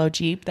bright yellow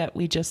Jeep that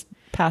we just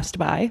passed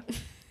by.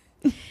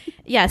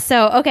 Yeah.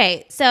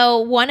 So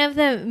one of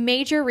the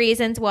major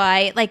reasons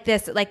why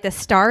the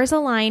stars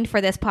aligned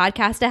for this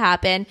podcast to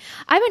happen,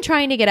 I've been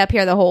trying to get up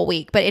here the whole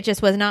week, but it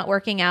just was not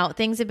working out.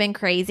 Things have been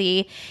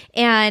crazy.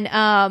 And,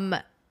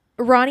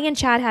 Ronnie and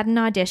Chad had an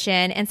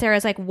audition and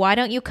Sarah's like, why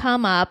don't you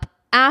come up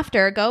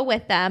after, go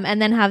with them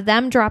and then have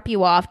them drop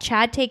you off.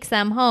 Chad takes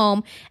them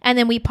home and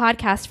then we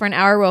podcast for an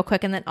hour real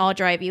quick and then I'll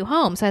drive you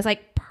home. So I was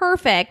like,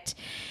 perfect.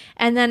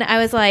 And then I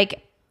was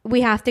like,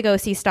 we have to go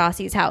see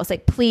Stassi's house.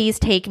 Like, please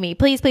take me.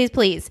 Please, please,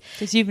 please.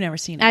 Because you've never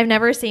seen it. I've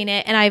never seen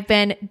it. And I've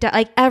been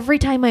like, every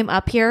time I'm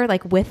up here,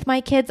 like with my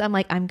kids, I'm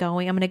like, I'm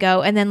going to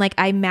go. And then like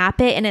I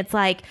map it and it's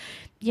like,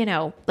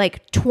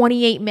 like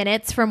 28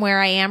 minutes from where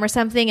I am or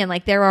something. And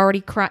like, they're already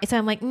crying. So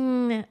I'm like,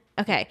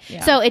 okay.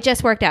 Yeah. So it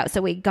just worked out.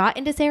 So we got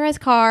into Sarah's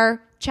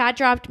car. Chad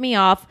dropped me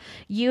off.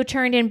 You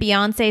turned in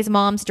Beyonce's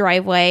mom's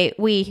driveway.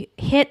 We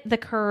hit the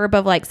curb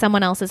of like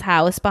someone else's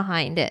house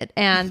behind it.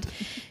 And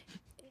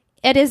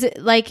it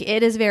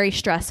is very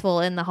stressful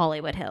in the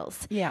Hollywood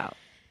Hills. Yeah.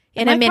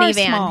 In a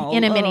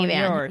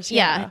minivan. Yours,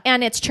 yeah.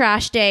 And it's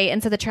trash day.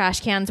 And so the trash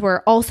cans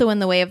were also in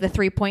the way of the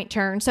 3-point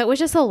turn. So it was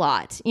just a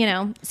lot,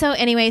 So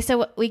anyway,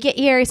 so we get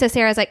here. So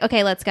Sarah's like,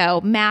 okay, let's go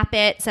map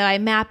it. So I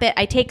map it.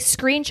 I take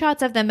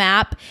screenshots of the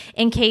map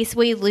in case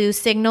we lose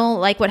signal,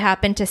 like what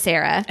happened to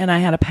Sarah. And I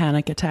had a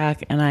panic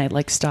attack and I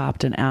like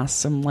stopped and asked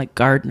some like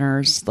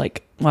gardeners,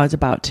 like, well, I was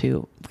about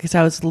to, because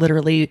I was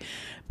literally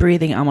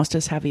breathing almost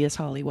as heavy as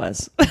Holly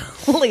was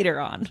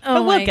later on. Oh,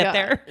 but we'll get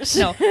there.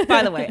 No,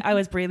 by the way, I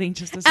was breathing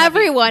just as heavy.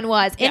 Everyone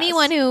was. Yes.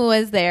 Anyone who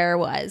was there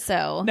was.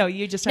 So no,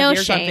 you just have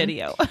yours shame. on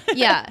video.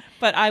 Yeah.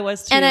 But I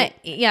was too. And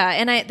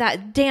I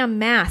that damn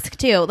mask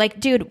too.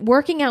 Like, dude,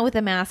 working out with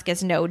a mask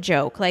is no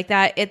joke. Like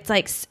that, it's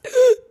like.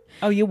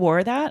 Oh, you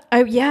wore that?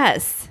 Oh,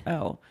 yes.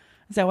 Oh.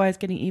 Is that why I was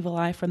getting evil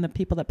eye from the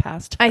people that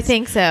passed us? I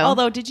think so.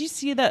 Although, did you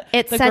see that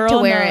it's the set girl to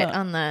wear it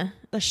on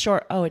the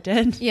short? Oh, it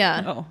did.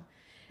 Yeah. Oh,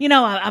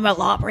 I'm a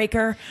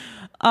lawbreaker.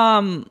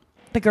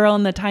 The girl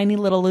in the tiny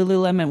little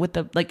Lululemon with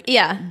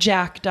the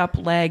jacked up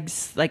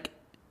legs, like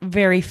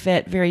very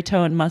fit, very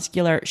toned,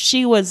 muscular.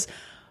 She was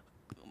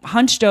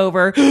hunched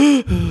over,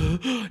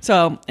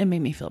 so it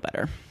made me feel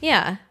better.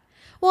 Yeah.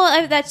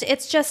 Well,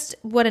 it's just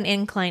what an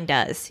incline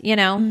does,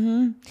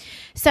 Mm-hmm.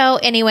 So,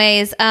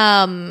 anyways,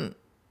 and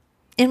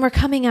we're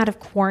coming out of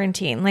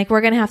quarantine. Like,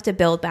 we're gonna have to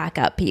build back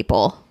up,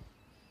 people.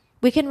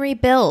 We can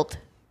rebuild.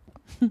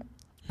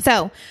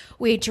 So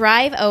we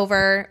drive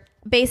over.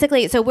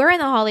 Basically, so we're in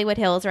the Hollywood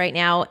Hills right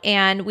now,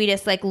 and we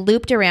just like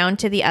looped around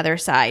to the other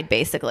side,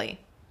 basically.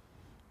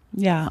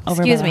 Yeah,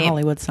 over by the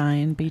Hollywood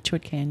sign,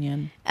 Beechwood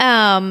Canyon.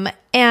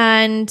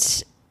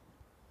 And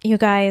you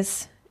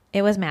guys,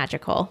 it was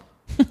magical.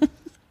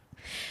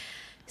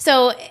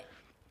 So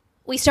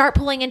we start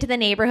pulling into the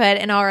neighborhood,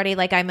 and already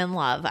like I'm in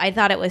love. I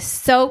thought it was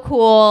so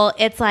cool.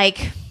 It's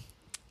like,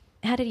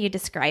 how did you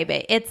describe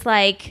it? It's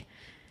like,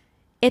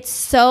 it's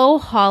so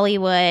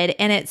Hollywood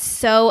and it's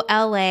so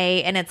LA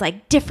and it's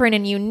like different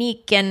and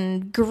unique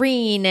and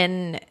green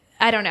and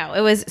I don't know. It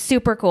was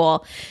super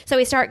cool. So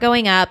we start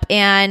going up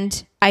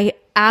and I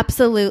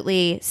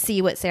absolutely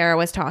see what Sarah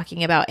was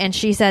talking about. And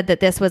she said that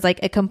this was like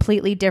a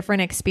completely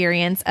different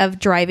experience of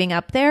driving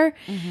up there.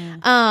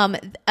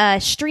 A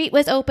street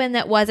was open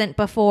that wasn't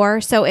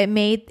before. So it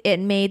made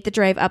the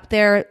drive up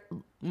there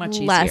Much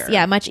less, easier.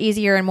 yeah, much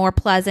easier and more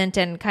pleasant,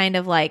 and kind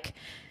of like,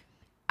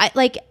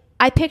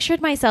 I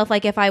pictured myself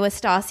like if I was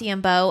Stassi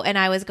and Bo and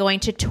I was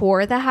going to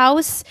tour the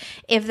house,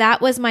 if that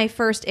was my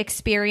first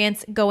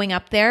experience going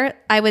up there,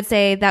 I would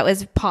say that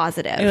was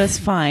positive. It was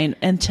fine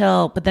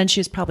but then she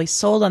was probably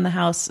sold on the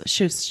house.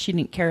 She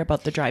didn't care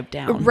about the drive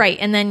down. Right.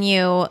 And then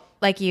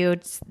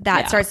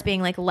starts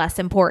being like less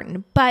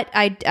important. But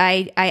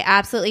I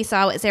absolutely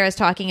saw what Sarah's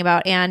talking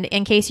about. And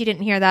in case you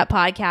didn't hear that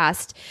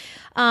podcast,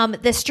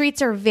 the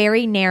streets are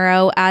very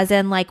narrow, as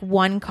in like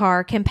one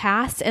car can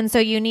pass. And so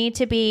you need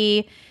to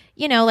be,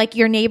 like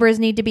your neighbors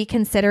need to be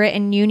considerate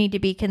and you need to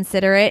be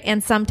considerate.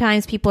 And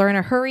sometimes people are in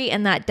a hurry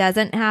and that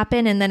doesn't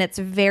happen. And then it's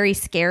very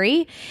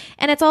scary.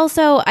 And it's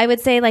also, I would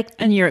say like,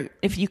 and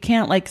if you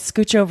can't like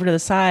scooch over to the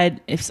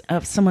side, if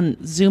someone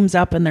zooms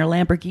up in their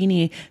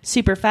Lamborghini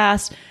super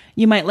fast,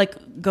 you might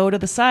like go to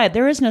the side.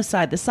 There is no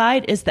side. The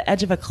side is the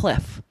edge of a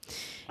cliff.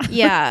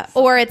 Yeah.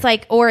 or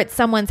it's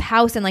someone's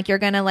house and like you're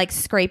going to like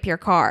scrape your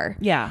car.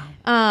 Yeah.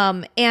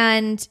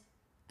 And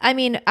I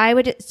mean, I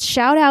would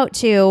shout out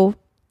to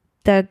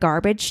the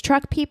garbage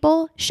truck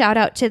people, shout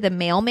out to the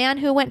mailman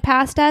who went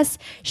past us,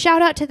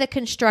 shout out to the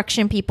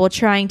construction people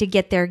trying to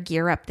get their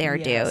gear up there,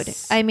 Yes.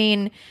 dude. I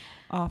mean,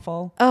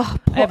 awful. oh,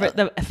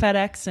 The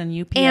FedEx and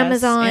UPS,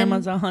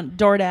 Amazon,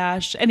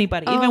 DoorDash,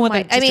 anybody, even with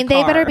they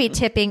better be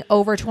tipping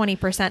over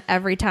 20%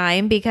 every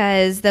time,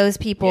 because those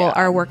people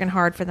are working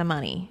hard for the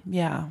money.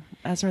 Yeah,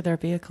 as are their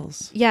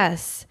vehicles.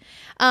 Yes.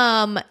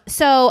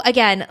 So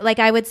again, like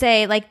I would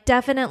say, like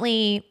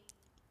definitely,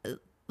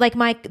 like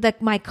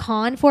my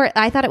con for it,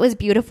 I thought it was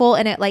beautiful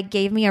and it like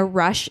gave me a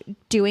rush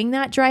doing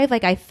that drive.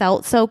 Like I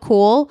felt so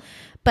cool.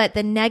 But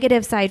the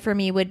negative side for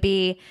me would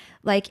be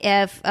like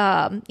if,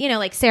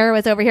 like Sarah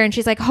was over here and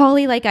she's like,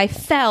 Holly, like I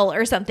fell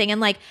or something. And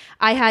like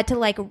I had to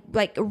like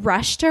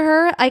rush to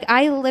her. Like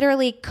I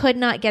literally could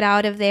not get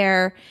out of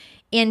there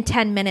in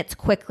 10 minutes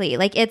quickly.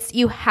 Like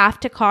you have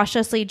to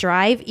cautiously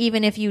drive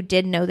even if you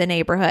did know the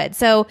neighborhood.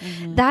 So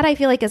that I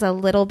feel like is a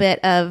little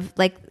bit of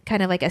like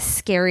kind of like a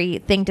scary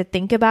thing to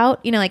think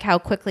about, like how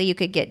quickly you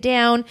could get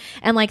down.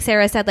 And like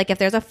Sarah said, like if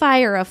there's a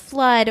fire, a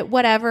flood,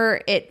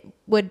 whatever it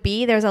would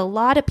be, there's a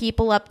lot of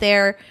people up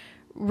there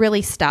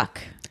really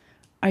stuck.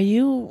 Are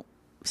you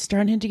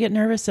starting to get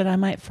nervous that I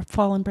might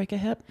fall and break a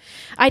hip?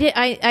 Is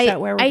that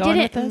where we're going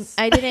with this?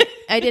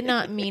 I did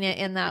not mean it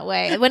in that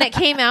way. When it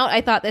came out,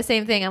 I thought the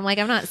same thing. I'm like,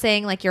 I'm not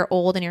saying like you're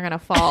old and you're going to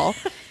fall.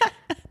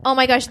 Oh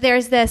my gosh.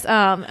 There's this,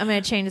 I'm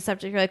going to change the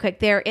subject really quick.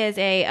 There is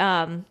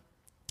a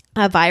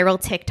viral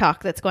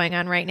TikTok that's going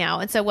on right now.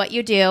 And so what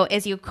you do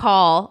is you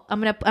call,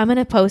 I'm going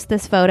to post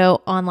this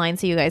photo online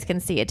so you guys can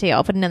see it too.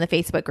 I'll put it in the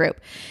Facebook group.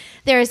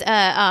 There's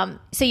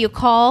so you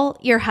call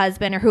your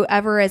husband or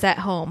whoever is at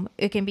home.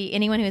 It can be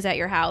anyone who's at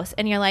your house.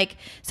 And you're like,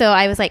 so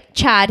I was like,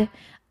 Chad,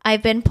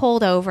 I've been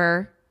pulled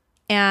over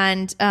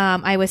and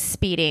I was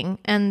speeding.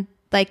 And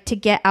like to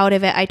get out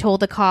of it, I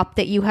told the cop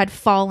that you had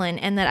fallen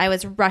and that I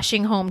was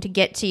rushing home to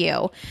get to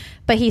you.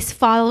 But he's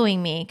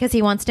following me because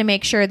he wants to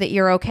make sure that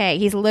you're okay.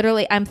 He's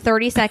literally, I'm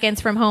 30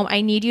 seconds from home. I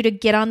need you to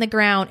get on the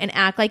ground and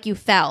act like you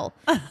fell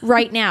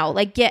right now.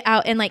 Like get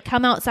out and like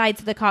come outside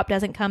so the cop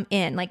doesn't come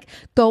in. Like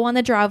go on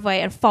the driveway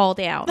and fall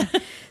down.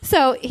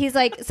 So he's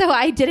like, so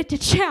I did it to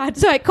Chad.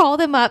 So I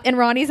called him up and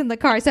Ronnie's in the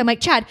car. So I'm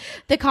like, Chad,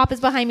 the cop is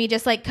behind me.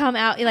 Just like come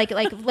out, like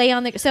lay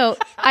on the, so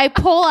I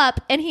pull up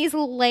and he's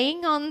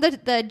laying on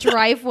the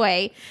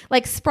driveway,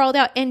 like sprawled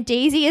out, and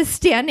Daisy is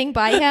standing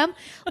by him,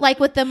 like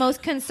with the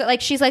most concern,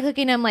 like she's like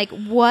looking at him like,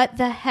 what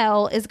the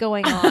hell is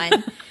going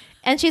on?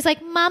 And she's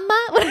like,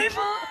 Mama, like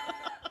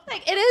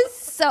it is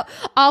so,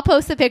 I'll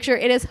post the picture.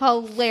 It is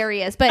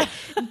hilarious, but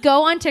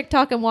go on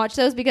TikTok and watch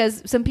those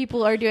because some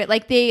people are doing it.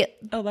 Like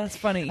oh, that's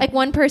funny. Like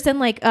one person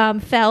like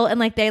fell and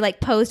like they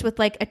like posed with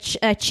like a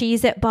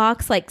Cheez-It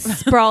box, like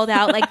sprawled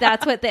out. Like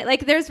that's what they,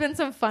 like there's been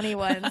some funny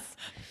ones.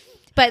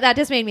 But that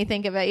just made me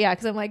think of it. Yeah.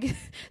 Cause I'm like,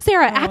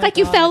 Sarah, act like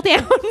you fell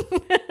down.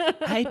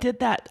 I did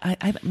that.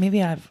 I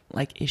maybe I have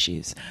like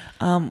issues.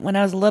 When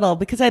I was little,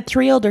 because I had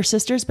 3 older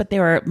sisters, but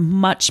they were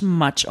much,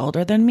 much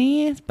older than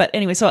me. But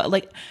anyway, so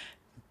like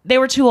they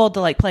were too old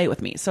to like play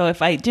with me. So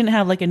if I didn't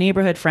have like a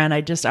neighborhood friend, I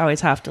just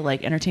always have to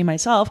like entertain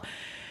myself.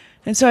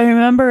 And so I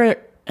remember,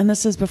 and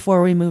this is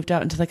before we moved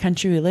out into the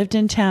country, we lived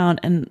in town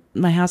and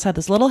my house had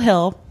this little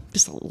hill,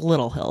 just a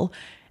little hill.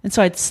 And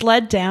so I'd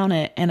sled down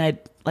it and I'd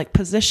like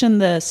position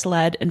the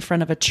sled in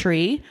front of a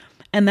tree,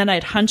 and then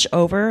I'd hunch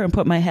over and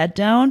put my head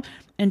down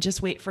and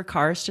just wait for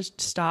cars to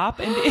stop,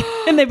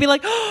 and they'd be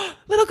like, oh,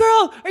 little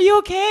girl, are you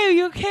okay? Are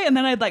you okay? And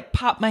then I'd like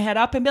pop my head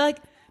up and be like,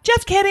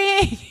 just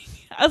kidding.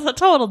 I was a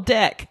total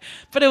dick,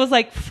 but it was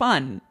like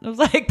fun. It was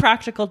like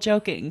practical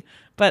joking,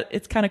 but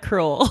it's kind of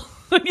cruel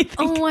when you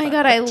think Oh my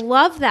God, I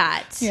love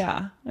that.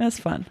 Yeah, it was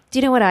fun. Do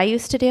you know what I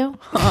used to do?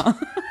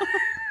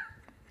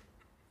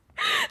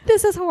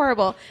 This is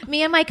horrible.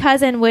 Me and my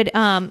cousin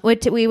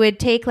we would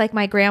take like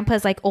my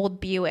grandpa's like old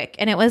Buick,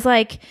 and it was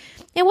like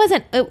it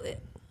wasn't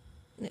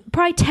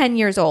probably 10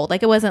 years old.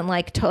 Like it wasn't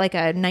like like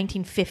a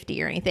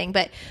 1950 or anything,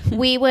 but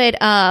we would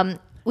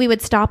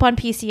stop on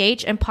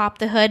PCH and pop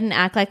the hood and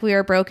act like we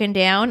were broken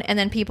down, and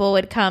then people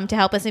would come to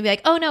help us and be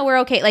like, "Oh no, we're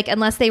okay." Like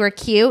unless they were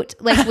cute,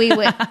 like we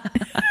would.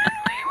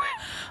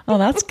 Oh,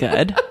 that's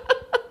good.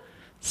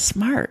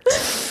 Smart.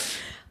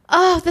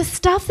 Oh, the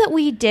stuff that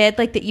we did,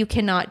 like that you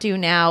cannot do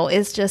now,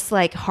 is just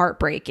like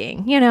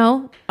heartbreaking, you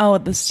know? Oh,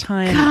 at this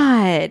time,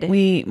 God.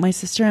 my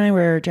sister and I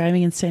were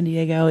driving in San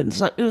Diego, and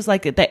it was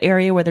like the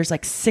area where there's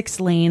like 6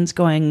 lanes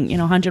going,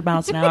 100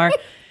 miles an hour,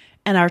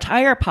 and our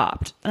tire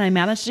popped, and I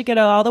managed to get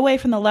all the way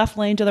from the left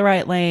lane to the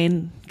right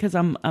lane because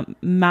I'm a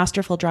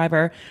masterful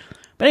driver.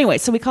 But anyway,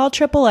 so we called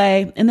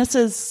AAA, and this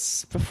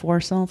is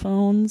before cell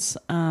phones.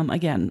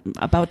 Again,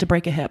 about to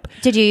break a hip.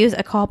 Did you use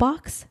a call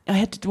box? I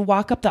had to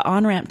walk up the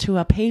on-ramp to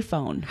a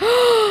payphone.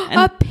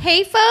 A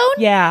payphone?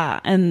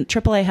 Yeah, and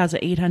AAA has an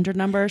 800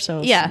 number,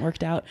 so it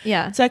worked out.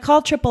 Yeah. So I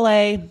called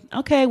AAA.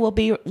 Okay, we'll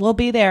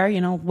be there,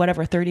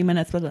 whatever, 30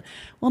 minutes.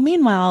 Well,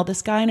 meanwhile,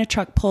 this guy in a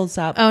truck pulls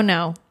up. Oh,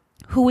 no.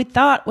 Who we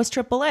thought was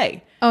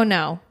AAA. Oh,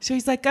 no. So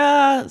he's like,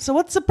 so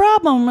what's the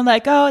problem? We're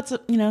like, oh, it's a,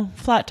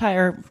 flat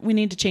tire. We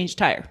need to change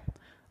tire.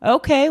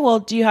 Okay, well,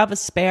 do you have a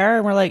spare?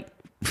 And we're like,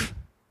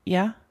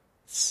 yeah,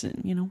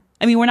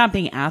 I mean, we're not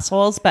being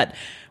assholes, but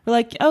we're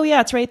like, oh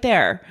yeah, it's right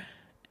there.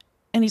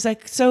 And he's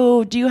like,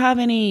 so do you have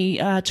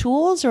any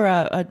tools or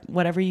a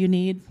whatever you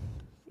need?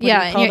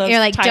 And you're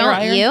like, don't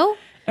iron? You?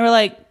 And we're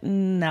like,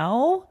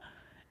 no.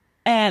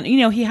 And,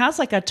 he has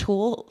like a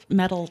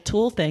metal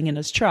tool thing in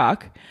his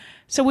truck.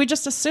 So we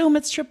just assume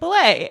it's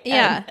AAA.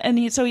 Yeah. And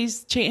he's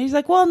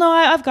like, well, no,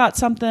 I've got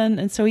something.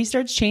 And so he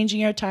starts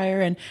changing our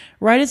tire. And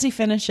right as he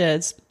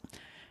finishes,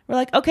 we're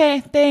like,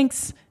 okay,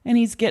 thanks. And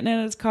he's getting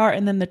in his car.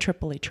 And then the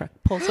AAA truck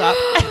pulls up.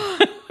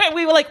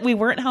 We were like, we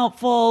weren't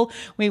helpful.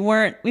 We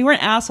weren't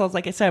assholes.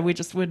 Like I said, we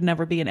just would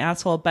never be an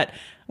asshole, but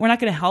we're not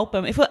going to help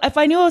him. If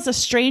I knew it was a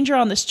stranger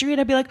on the street,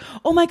 I'd be like,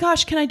 oh my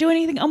gosh, can I do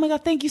anything? Oh my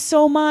God, thank you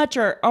so much.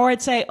 Or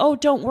I'd say, oh,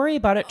 don't worry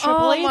about it. AAA is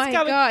coming. Oh my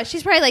gosh.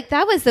 She's probably like,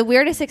 that was the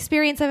weirdest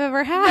experience I've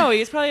ever had. No,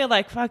 he's probably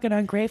like, fucking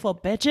ungrateful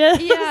bitches.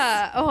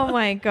 Yeah. Oh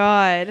my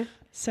God.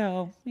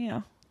 So,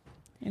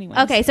 Anyways.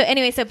 Okay,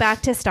 so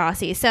back to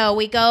Stassi. So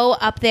we go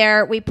up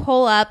there, we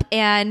pull up,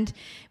 and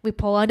we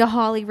pull onto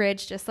Holly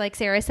Ridge, just like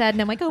Sarah said,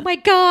 and I'm like, oh my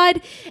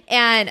God.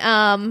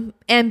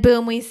 And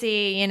boom, we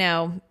see,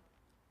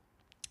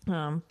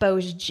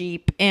 Beau's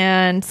Jeep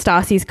and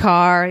Stassi's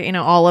car,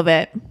 all of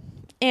it.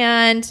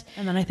 And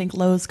then I think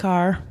Lowe's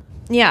car.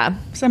 Yeah.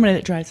 Somebody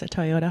that drives a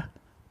Toyota.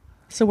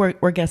 So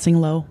we're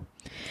guessing Lowe.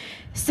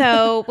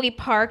 So we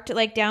parked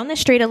like down the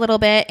street a little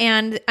bit.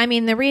 And I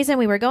mean, the reason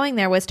we were going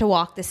there was to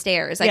walk the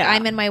stairs. Like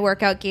I'm in my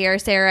workout gear,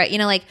 Sarah,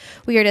 like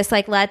we were just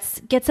like, let's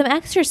get some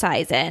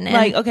exercise in. And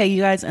like, okay,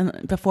 you guys,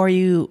 and before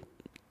the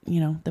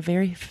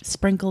very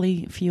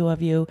sprinkly few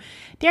of you,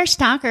 they're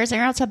stalkers.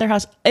 They're outside their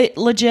house.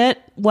 Legit,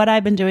 what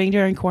I've been doing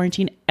during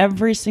quarantine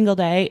every single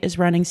day is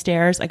running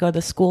stairs. I go to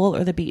the school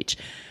or the beach.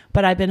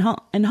 But I've been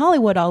in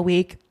Hollywood all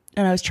week,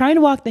 and I was trying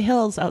to walk the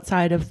hills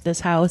outside of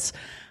this house.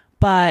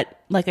 But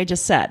like I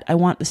just said, I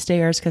want the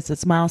stairs because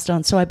it's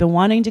milestones. So I've been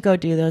wanting to go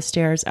do those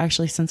stairs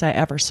actually since I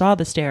ever saw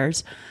the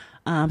stairs.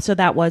 So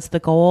that was the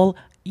goal.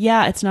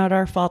 Yeah, it's not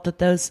our fault that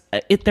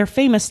they're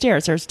famous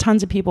stairs. There's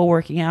tons of people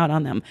working out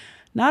on them.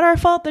 Not our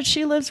fault that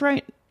she lives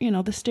right,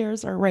 the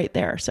stairs are right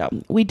there. So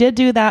we did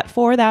do that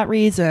for that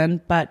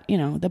reason. But,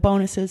 the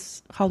bonus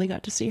is Holly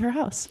got to see her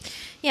house.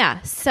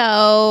 Yeah.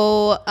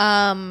 So,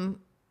 I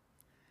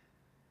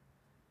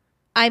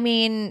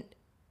mean,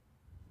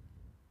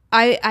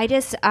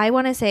 I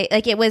want to say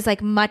like it was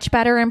like much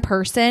better in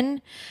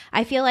person.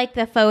 I feel like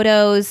the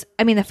photos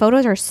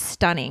are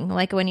stunning.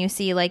 Like when you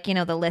see like,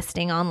 the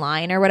listing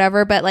online or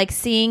whatever, but like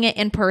seeing it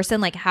in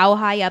person, like how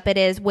high up it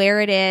is,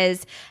 where it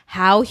is,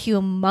 how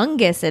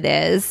humongous it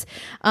is,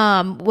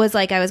 was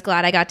like, I was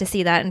glad I got to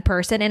see that in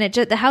person. And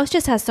the house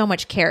just has so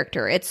much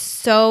character. It's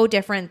so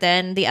different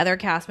than the other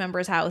cast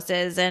members'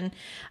 houses. And,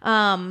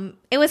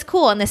 it was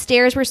cool. And the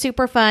stairs were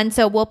super fun.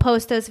 So we'll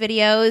post those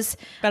videos.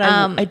 But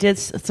I did.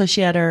 So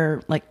she had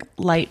her like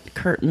light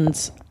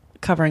curtains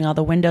covering all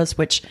the windows,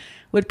 which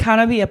would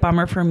kind of be a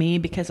bummer for me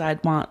because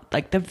I'd want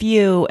like the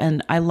view,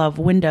 and I love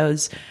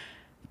windows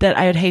that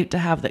I would hate to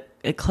have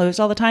it closed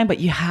all the time, but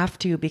you have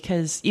to,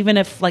 because even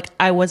if like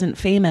I wasn't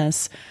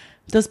famous,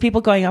 those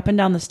people going up and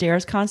down the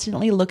stairs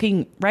constantly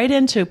looking right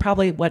into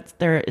probably what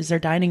is their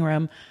dining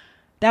room,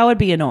 that would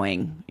be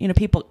annoying.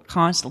 People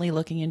constantly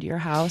looking into your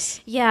house.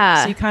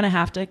 Yeah. So you kind of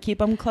have to keep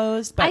them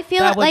closed. But I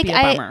feel that would like be a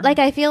bummer.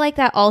 I feel like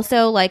that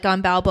also like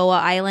on Balboa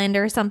Island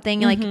or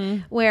something, like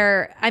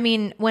where, I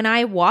mean, when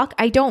I walk,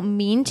 I don't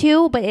mean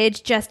to, but it's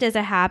just as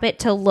a habit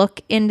to look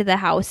into the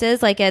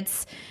houses. Like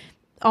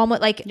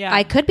almost like Yeah.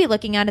 I could be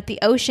looking out at the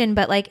ocean,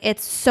 but like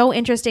it's so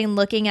interesting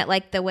looking at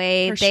like the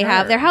way For they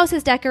have sure. their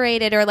houses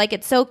decorated, or like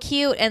it's so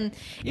cute, and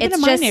Even it's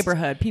in my just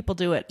neighborhood, people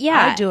do it.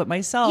 Yeah. I do it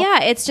myself.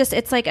 yeah,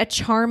 it's like a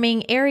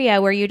charming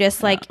area where you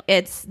just like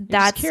that's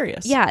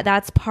curious. Yeah,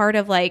 that's part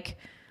of like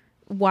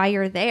why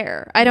you're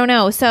there. I don't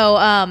know. So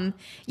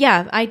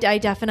yeah, I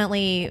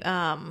definitely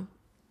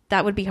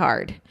that would be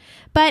hard.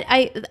 But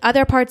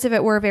other parts of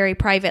it were very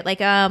private.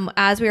 Like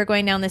as we were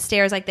going down the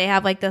stairs, like they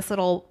have like this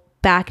little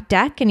back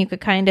deck, and you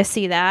could kind of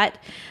see that.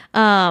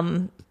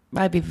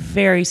 I'd be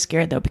very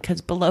scared though,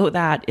 because below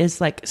that is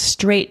like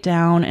straight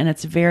down, and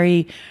it's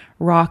very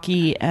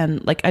rocky,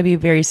 and like I'd be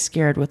very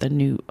scared with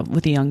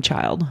a young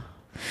child.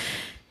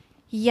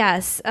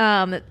 Yes.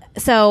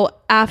 So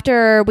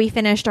after we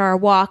finished our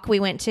walk, we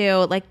went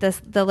to like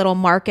the little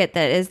market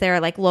that is there,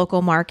 like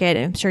local market.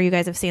 I'm sure you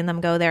guys have seen them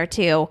go there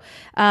too.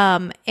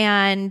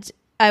 And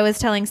I was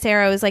telling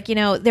Sarah, I was like,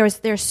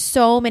 there's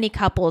so many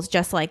couples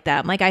just like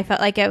them. Like I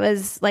felt like it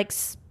was like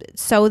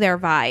so their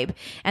vibe,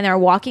 and they're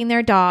walking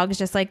their dogs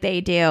just like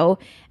they do.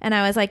 And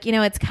I was like,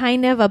 it's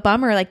kind of a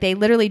bummer. Like they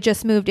literally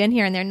just moved in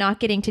here and they're not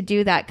getting to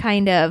do that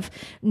kind of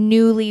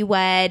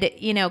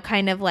newlywed,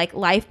 kind of like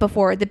life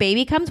before the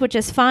baby comes, which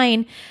is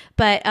fine.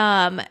 But,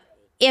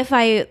 if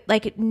I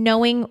like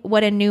knowing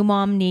what a new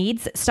mom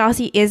needs,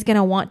 Stassi is going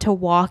to want to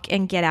walk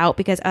and get out,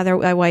 because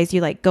otherwise you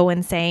like go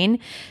insane.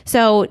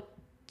 So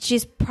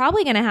she's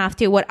probably going to have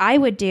to. What I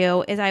would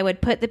do is I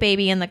would put the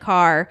baby in the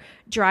car,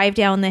 drive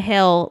down the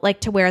hill,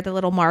 like to where the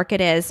little market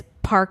is,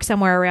 park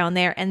somewhere around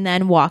there, and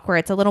then walk where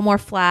it's a little more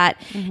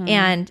flat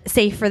and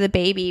safe for the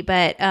baby.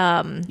 But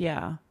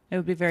Yeah, it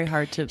would be very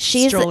hard to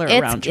stroll her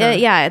around her.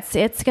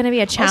 It's going to be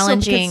a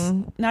challenging. Also,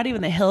 because not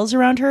even the hills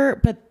around her,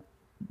 but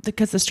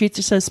because the streets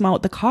are so small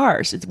with the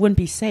cars, it wouldn't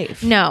be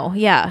safe. No,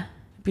 yeah.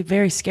 It'd be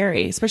very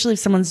scary, especially if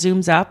someone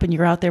zooms up and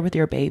you're out there with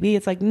your baby.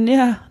 It's like,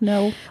 yeah,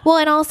 no. Well,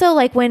 and also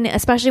like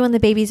especially when the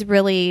baby's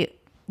really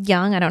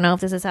young, I don't know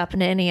if this has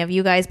happened to any of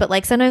you guys, but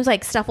like sometimes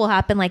like stuff will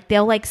happen, like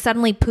they'll like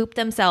suddenly poop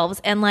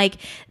themselves, and like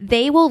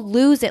they will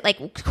lose it,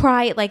 like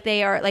cry, like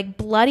they are like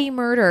bloody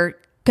murder,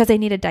 because they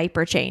need a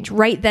diaper change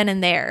right then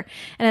and there.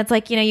 And it's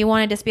like, you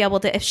want to just be able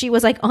to, if she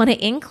was like on an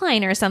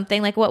incline or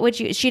something, like what would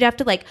she'd have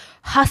to like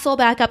hustle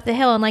back up the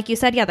hill. And like you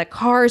said, yeah, the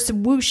car's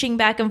whooshing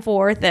back and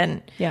forth,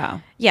 and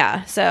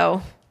yeah.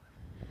 So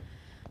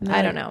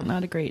I don't know.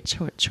 Not a great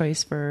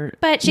choice for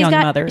but young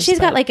mothers. She's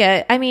got like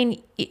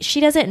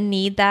she doesn't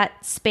need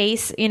that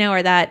space,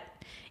 or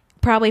that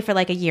probably for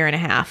like a year and a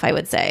half, I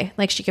would say.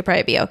 Like she could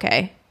probably be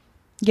okay.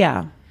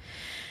 Yeah.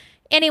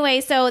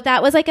 Anyway, so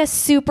that was like a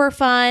super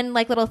fun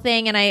like little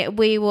thing, and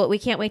we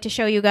can't wait to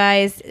show you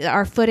guys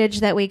our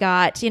footage that we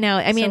got.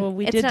 I mean, so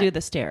we did do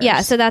the stairs.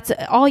 Yeah, so that's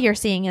all you're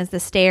seeing is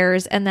the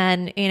stairs, and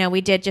then we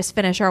did just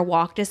finish our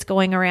walk, just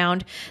going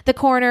around the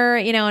corner,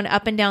 and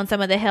up and down some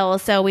of the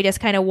hills. So we just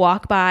kind of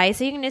walk by,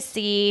 so you can just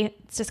see.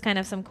 It's just kind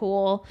of some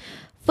cool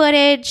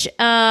footage.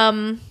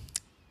 Some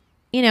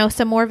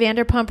more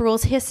Vanderpump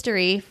Rules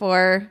history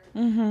for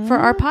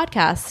our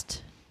podcast.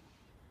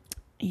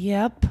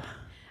 Yep.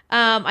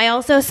 I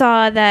also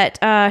saw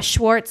that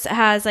Schwartz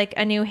has like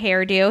a new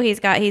hairdo.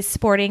 He's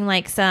sporting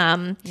like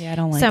some I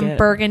don't like some it.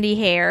 burgundy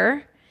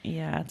hair.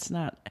 Yeah, it's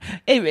not.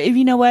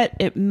 You know what?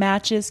 It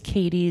matches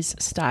Katie's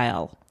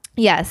style.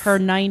 Yes, Her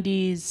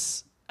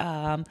 90s.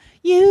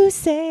 You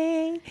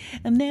say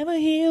I'm never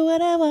here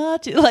when I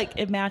want to. Like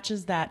it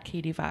matches that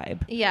Katie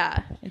vibe.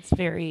 Yeah, It's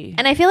very.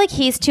 and I feel like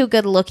he's too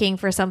good looking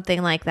for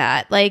something like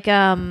that. Like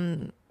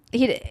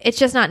it's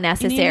just not You need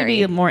to necessary.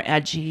 be more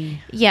edgy.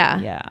 Yeah.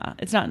 Yeah,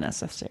 it's not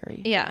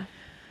necessary. Yeah.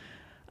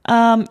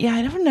 I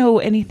don't know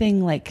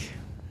anything like.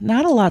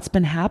 Not a lot's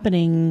been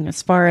happening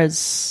as far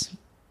as.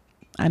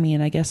 I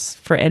mean, I guess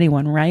for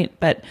anyone, right?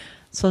 But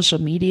social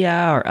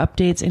media or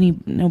updates,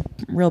 no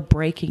real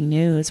breaking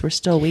news. We're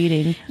still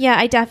waiting. Yeah,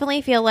 I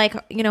definitely feel like,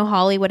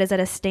 Hollywood is at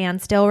a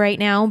standstill right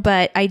now,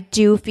 but I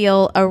do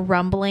feel a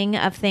rumbling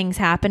of things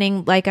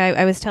happening. Like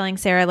I was telling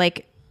Sarah,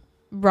 like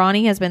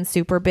Ronnie has been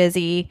super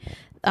busy.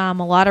 A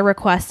lot of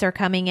requests are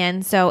coming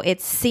in. So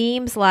it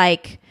seems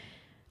like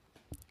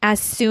as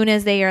soon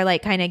as they are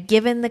like kind of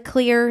given the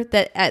clear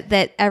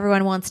that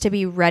everyone wants to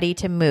be ready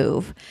to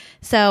move.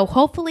 So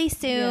hopefully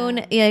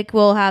soon, like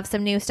we'll have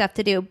some new stuff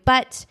to do,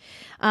 but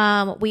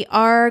we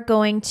are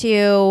going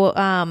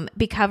to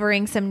be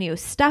covering some new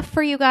stuff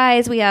for you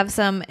guys. We have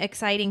some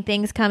exciting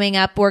things coming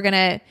up. We're going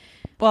to.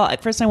 Well,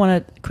 at first I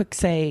want to quick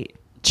say,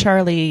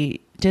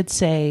 Charlie did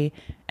say,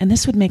 and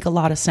this would make a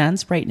lot of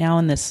sense right now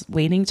in this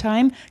waiting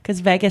time, because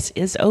Vegas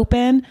is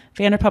open.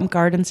 Vanderpump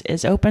Gardens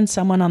is open.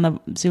 Someone on the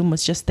Zoom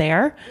was just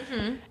there.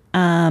 Mm-hmm.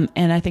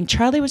 And I think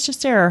Charlie was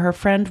just there. Her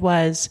friend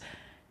was.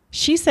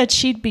 She said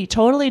she'd be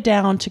totally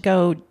down to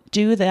go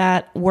do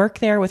that, work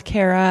there with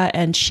Kara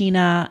and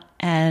Sheena,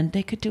 and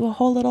they could do a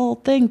whole little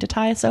thing to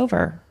tie us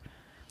over.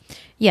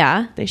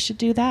 Yeah. They should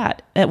do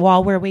that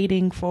while we're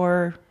waiting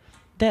for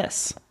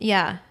this.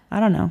 Yeah. I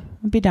don't know.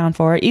 I'd be down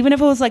for it. Even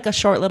if it was like a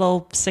short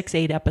little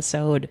 6-8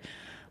 episode,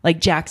 like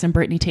Jax and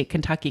Brittany Take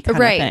Kentucky kind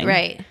of thing.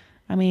 Right.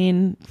 I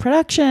mean,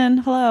 production,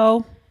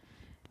 hello.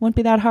 Wouldn't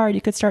be that hard.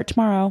 You could start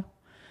tomorrow.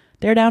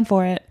 They're down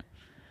for it.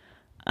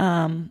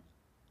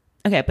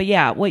 Okay, but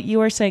yeah, what you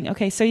were saying.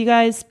 Okay, so you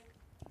guys,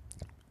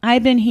 I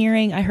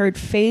heard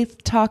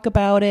Faith talk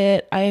about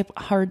it. I've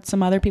heard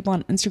some other people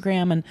on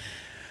Instagram and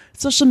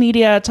social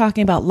media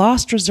talking about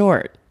Lost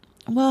Resort.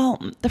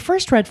 Well, the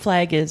first red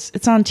flag is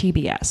it's on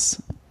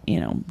TBS,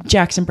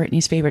 Jackson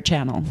Brittany's favorite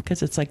channel,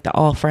 because it's like the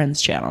All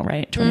Friends channel,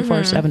 right?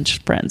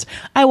 24/7 Friends.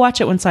 I watch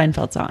it when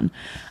Seinfeld's on.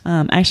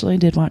 Actually, I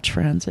did watch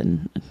Friends,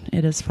 and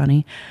it is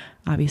funny.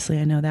 Obviously,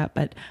 I know that,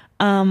 but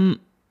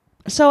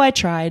so I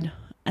tried.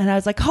 And I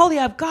was like, Holly,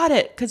 I've got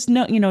it. Because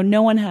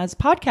no one has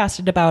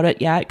podcasted about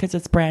it yet because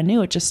it's brand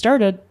new. It just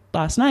started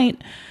last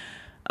night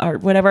or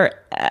whatever.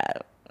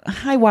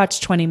 I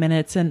watched 20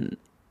 minutes and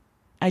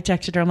I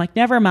texted her. I'm like,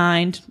 never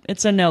mind.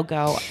 It's a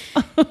no-go.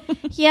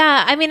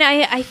 Yeah. I mean,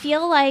 I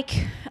feel like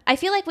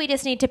we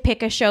just need to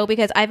pick a show,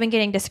 because I've been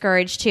getting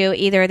discouraged too.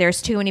 Either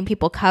there's too many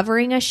people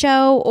covering a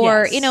show,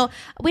 or, Yes.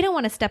 we don't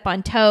want to step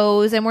on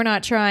toes, and we're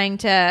not trying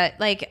to,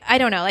 like, I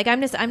don't know. Like, I'm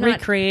not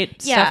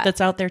recreate stuff that's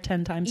out there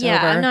 10 times over.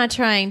 I'm not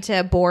trying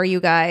to bore you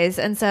guys.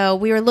 And so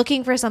we were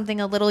looking for something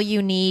a little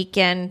unique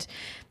and,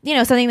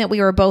 something that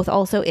we were both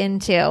also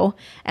into.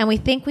 And we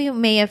think we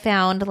may have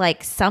found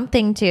like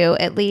something to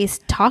at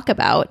least talk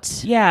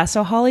about. Yeah.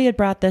 So Holly had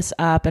brought this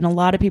up and a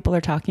lot of people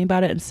are talking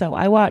about it. And so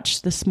I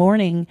watched this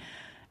morning,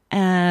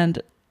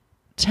 and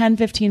 10,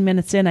 15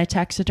 minutes in, I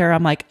texted her.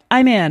 I'm like,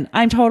 I'm in.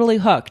 I'm totally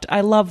hooked.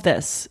 I love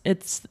this.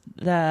 It's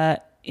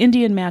the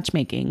Indian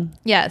matchmaking.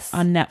 Yes.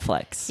 On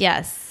Netflix.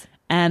 Yes.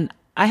 And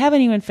I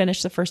haven't even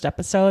finished the first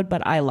episode,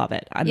 but I love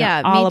it. I'm me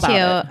about too.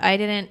 it. I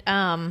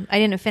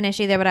didn't finish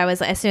either, but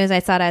as soon as I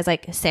saw it, I was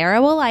like, Sarah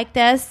will like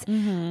this.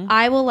 Mm-hmm.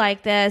 I will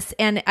like this.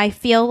 And I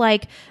feel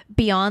like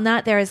beyond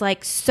that, there is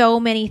like so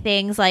many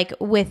things, like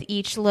with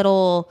each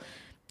little,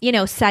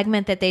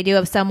 segment that they do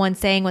of someone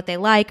saying what they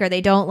like or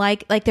they don't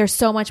like. Like, there's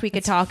so much we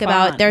could talk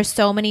about. There's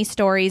so many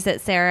stories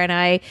that Sarah and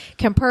I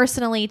can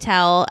personally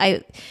tell.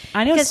 I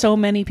know so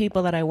many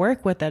people that I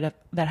work with that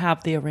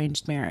have the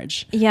arranged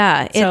marriage.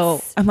 Yeah.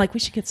 So I'm like, we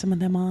should get some of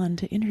them on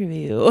to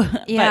interview.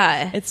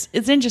 Yeah. But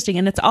it's interesting,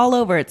 and it's all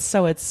over. It's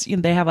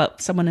they have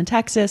someone in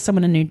Texas,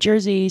 someone in New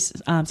Jersey,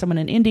 someone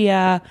in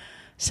India.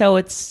 So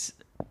it's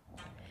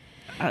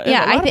a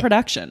lot of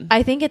production.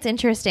 I think it's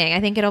interesting.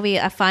 I think it'll be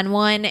a fun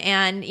one.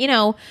 And,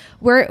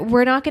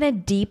 we're not going to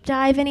deep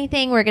dive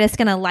anything. We're just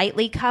going to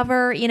lightly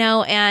cover,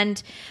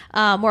 and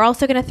we're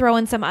also going to throw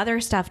in some other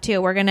stuff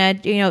too. We're going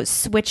to,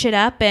 switch it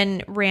up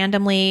and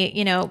randomly,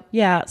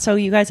 Yeah. So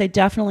you guys, I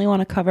definitely want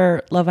to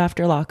cover Love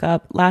After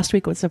Lockup. Last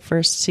week was the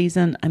first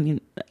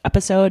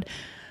episode.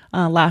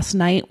 Last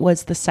night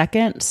was the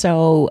second.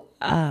 So,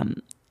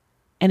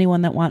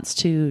 anyone that wants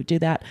to do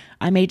that,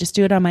 I may just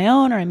do it on my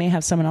own, or I may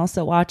have someone else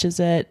that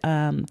watches it.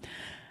 And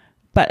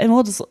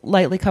we'll just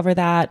lightly cover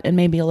that, and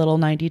maybe a little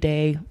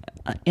 90-day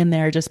in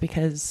there, just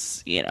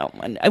because,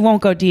 I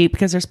won't go deep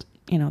because there's,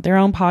 their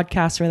own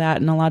podcast for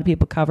that, and a lot of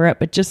people cover it,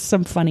 but just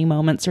some funny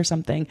moments or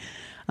something.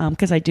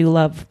 Because I do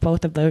love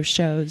both of those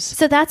shows.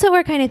 So that's what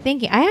we're kind of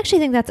thinking. I actually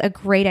think that's a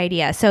great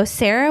idea. So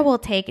Sarah will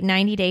take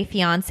 90 Day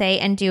Fiance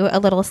and do a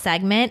little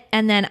segment.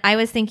 And then I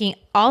was thinking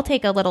I'll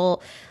take a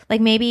little,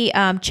 like maybe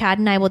Chad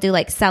and I will do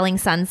like Selling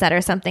Sunset or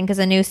something, because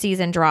a new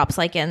season drops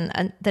like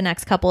in the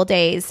next couple of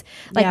days.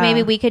 Like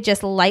maybe we could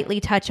just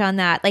lightly touch on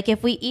that. Like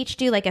if we each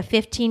do like a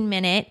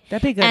 15-minute.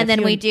 That'd be good. And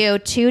then we do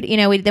two,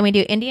 then we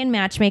do Indian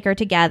Matchmaker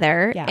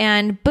together. Yeah.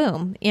 And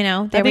boom, there we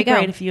go. That'd be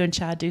great if you and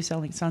Chad do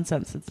Selling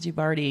Sunset, since you've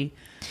already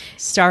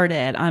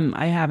started.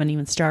 I haven't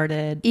even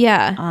started.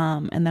 Yeah.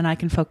 And then I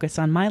can focus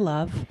on my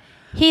love.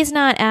 He's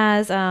not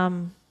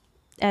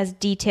as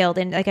detailed,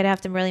 and like I'd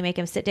have to really make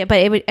him sit down. But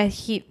it would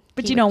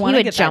But you don't want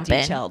to get jump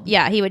that detailed.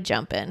 Yeah, he would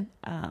jump in.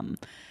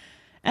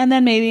 And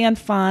then maybe on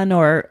fun,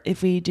 or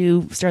if we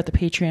do start the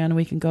Patreon,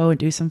 we can go and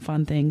do some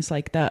fun things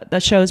like the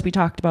shows we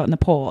talked about in the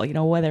poll.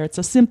 Whether it's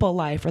A Simple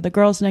Life or The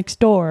Girls Next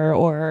Door,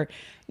 or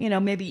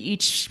maybe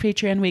each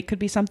Patreon week could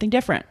be something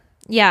different.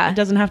 Yeah. It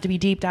doesn't have to be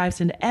deep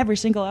dives into every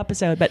single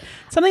episode, but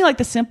something like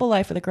The Simple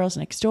Life of The Girls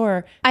Next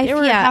Door, they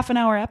were half an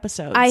hour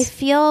episodes. I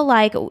feel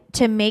like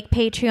to make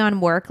Patreon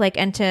work, like,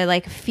 and to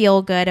like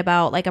feel good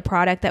about like a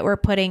product that we're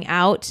putting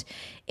out,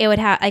 it would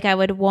have, like, I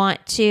would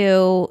want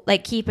to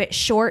like keep it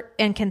short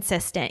and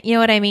consistent. You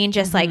know what I mean?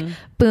 Just like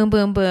boom,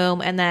 boom,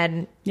 boom. And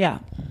then,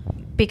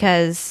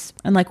 because.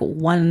 And like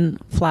one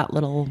flat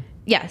little.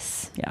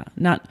 Yes. Yeah.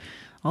 Not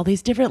all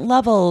these different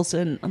levels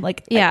and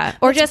like,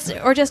 or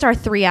just our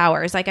 3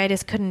 hours. Like I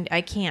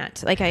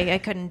can't, like I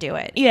couldn't do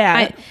it.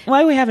 Yeah.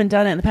 Why we haven't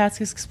done it in the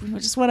past is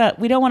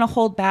we don't want to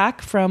hold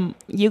back from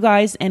you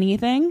guys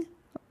anything.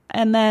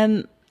 And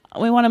then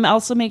we want to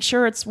also make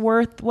sure it's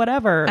worth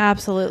whatever.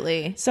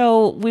 Absolutely.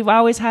 So we've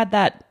always had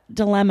that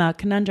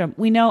conundrum.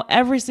 We know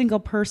every single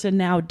person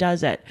now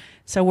does it.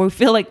 So we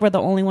feel like we're the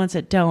only ones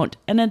that don't.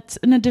 And it's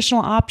an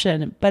additional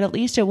option, but at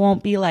least it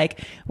won't be like,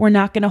 we're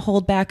not going to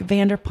hold back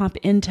Vanderpump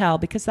Intel,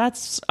 because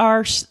that's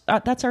our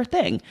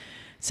thing.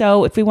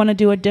 So if we want to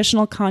do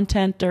additional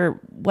content or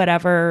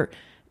whatever,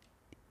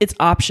 it's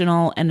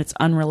optional and it's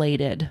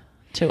unrelated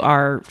to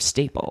our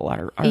staple,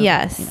 our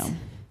Yes. you know.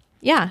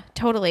 Yeah,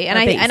 totally. And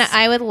Our base.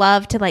 I would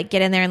love to like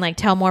get in there and like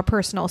tell more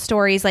personal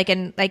stories, like,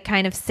 and like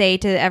kind of say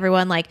to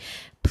everyone, like,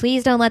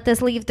 please don't let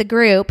this leave the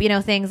group, you know,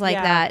 things like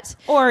that.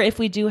 Or if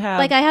we do have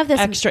Like, I have this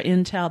extra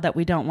intel that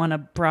we don't want to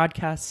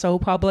broadcast so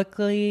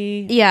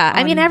publicly. Yeah.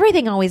 I mean,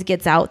 everything always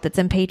gets out that's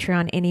in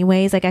Patreon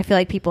anyways. Like, I feel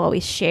like people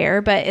always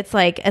share, but it's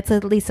like, it's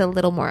at least a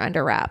little more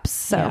under wraps.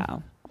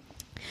 So,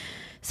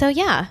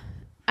 yeah.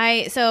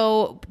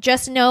 So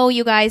just know,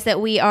 you guys, that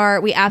we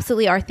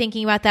absolutely are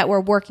thinking about that. We're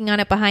working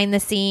on it behind the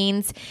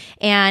scenes,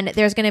 and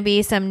there's going to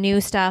be some new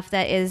stuff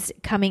that is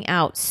coming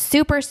out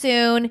super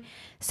soon.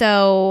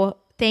 So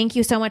thank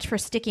you so much for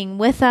sticking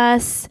with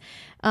us.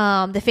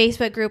 The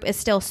Facebook group is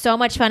still so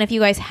much fun. If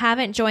you guys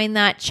haven't joined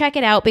that, check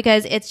it out,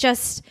 because it's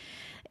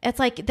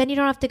like, then you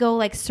don't have to go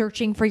like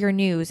searching for your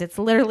news. It's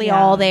literally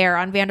all there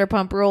on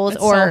Vanderpump Rules.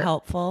 It's so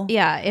helpful.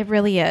 Yeah, it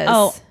really is.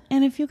 Oh,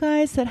 and if you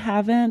guys that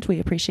haven't, we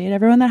appreciate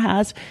everyone that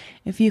has.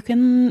 If you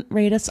can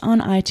rate us on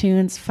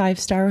iTunes,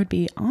 5-star would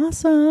be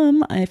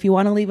awesome. If you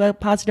want to leave a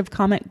positive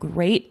comment,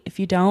 great. If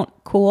you don't,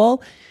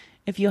 cool.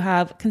 If you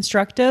have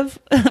constructive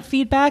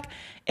feedback,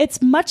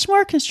 it's much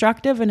more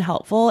constructive and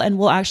helpful, and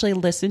we'll actually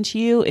listen to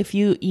you if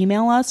you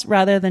email us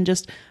rather than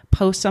just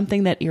post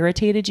something that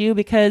irritated you,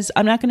 because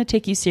I'm not going to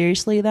take you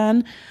seriously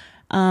then.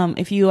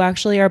 If you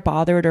actually are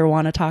bothered or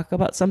want to talk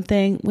about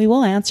something, we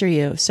will answer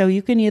you. So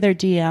you can either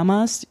DM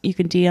us, you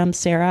can DM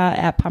Sarah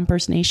at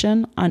Pumpers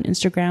Nation on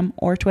Instagram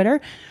or Twitter,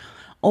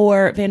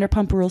 or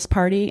Vanderpump Rules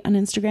Party on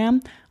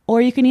Instagram,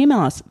 or you can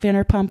email us,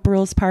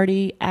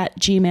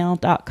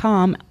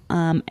 vanderpumprulesparty@gmail.com.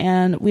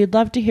 And we'd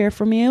love to hear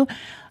from you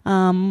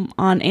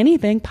on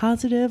anything,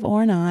 positive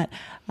or not.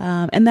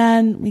 And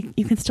then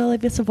you can still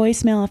leave us a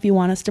voicemail if you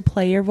want us to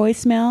play your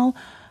voicemail.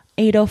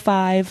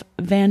 805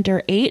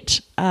 Vander 8.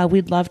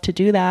 We'd love to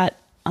do that.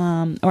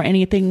 Or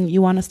anything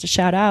you want us to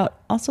shout out.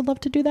 Also love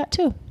to do that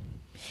too.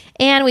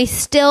 And we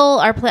still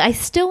are I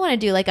still want to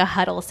do like a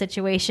huddle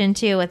situation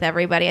too with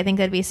everybody. I think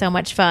that'd be so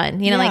much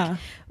fun, you know, like,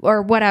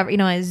 or whatever, you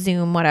know, a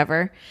Zoom,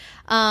 whatever.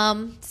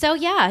 So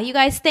yeah, you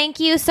guys, thank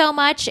you so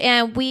much.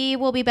 And we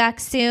will be back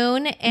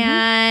soon.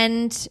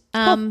 And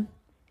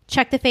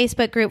check the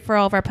Facebook group for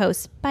all of our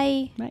posts.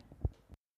 Bye. Bye.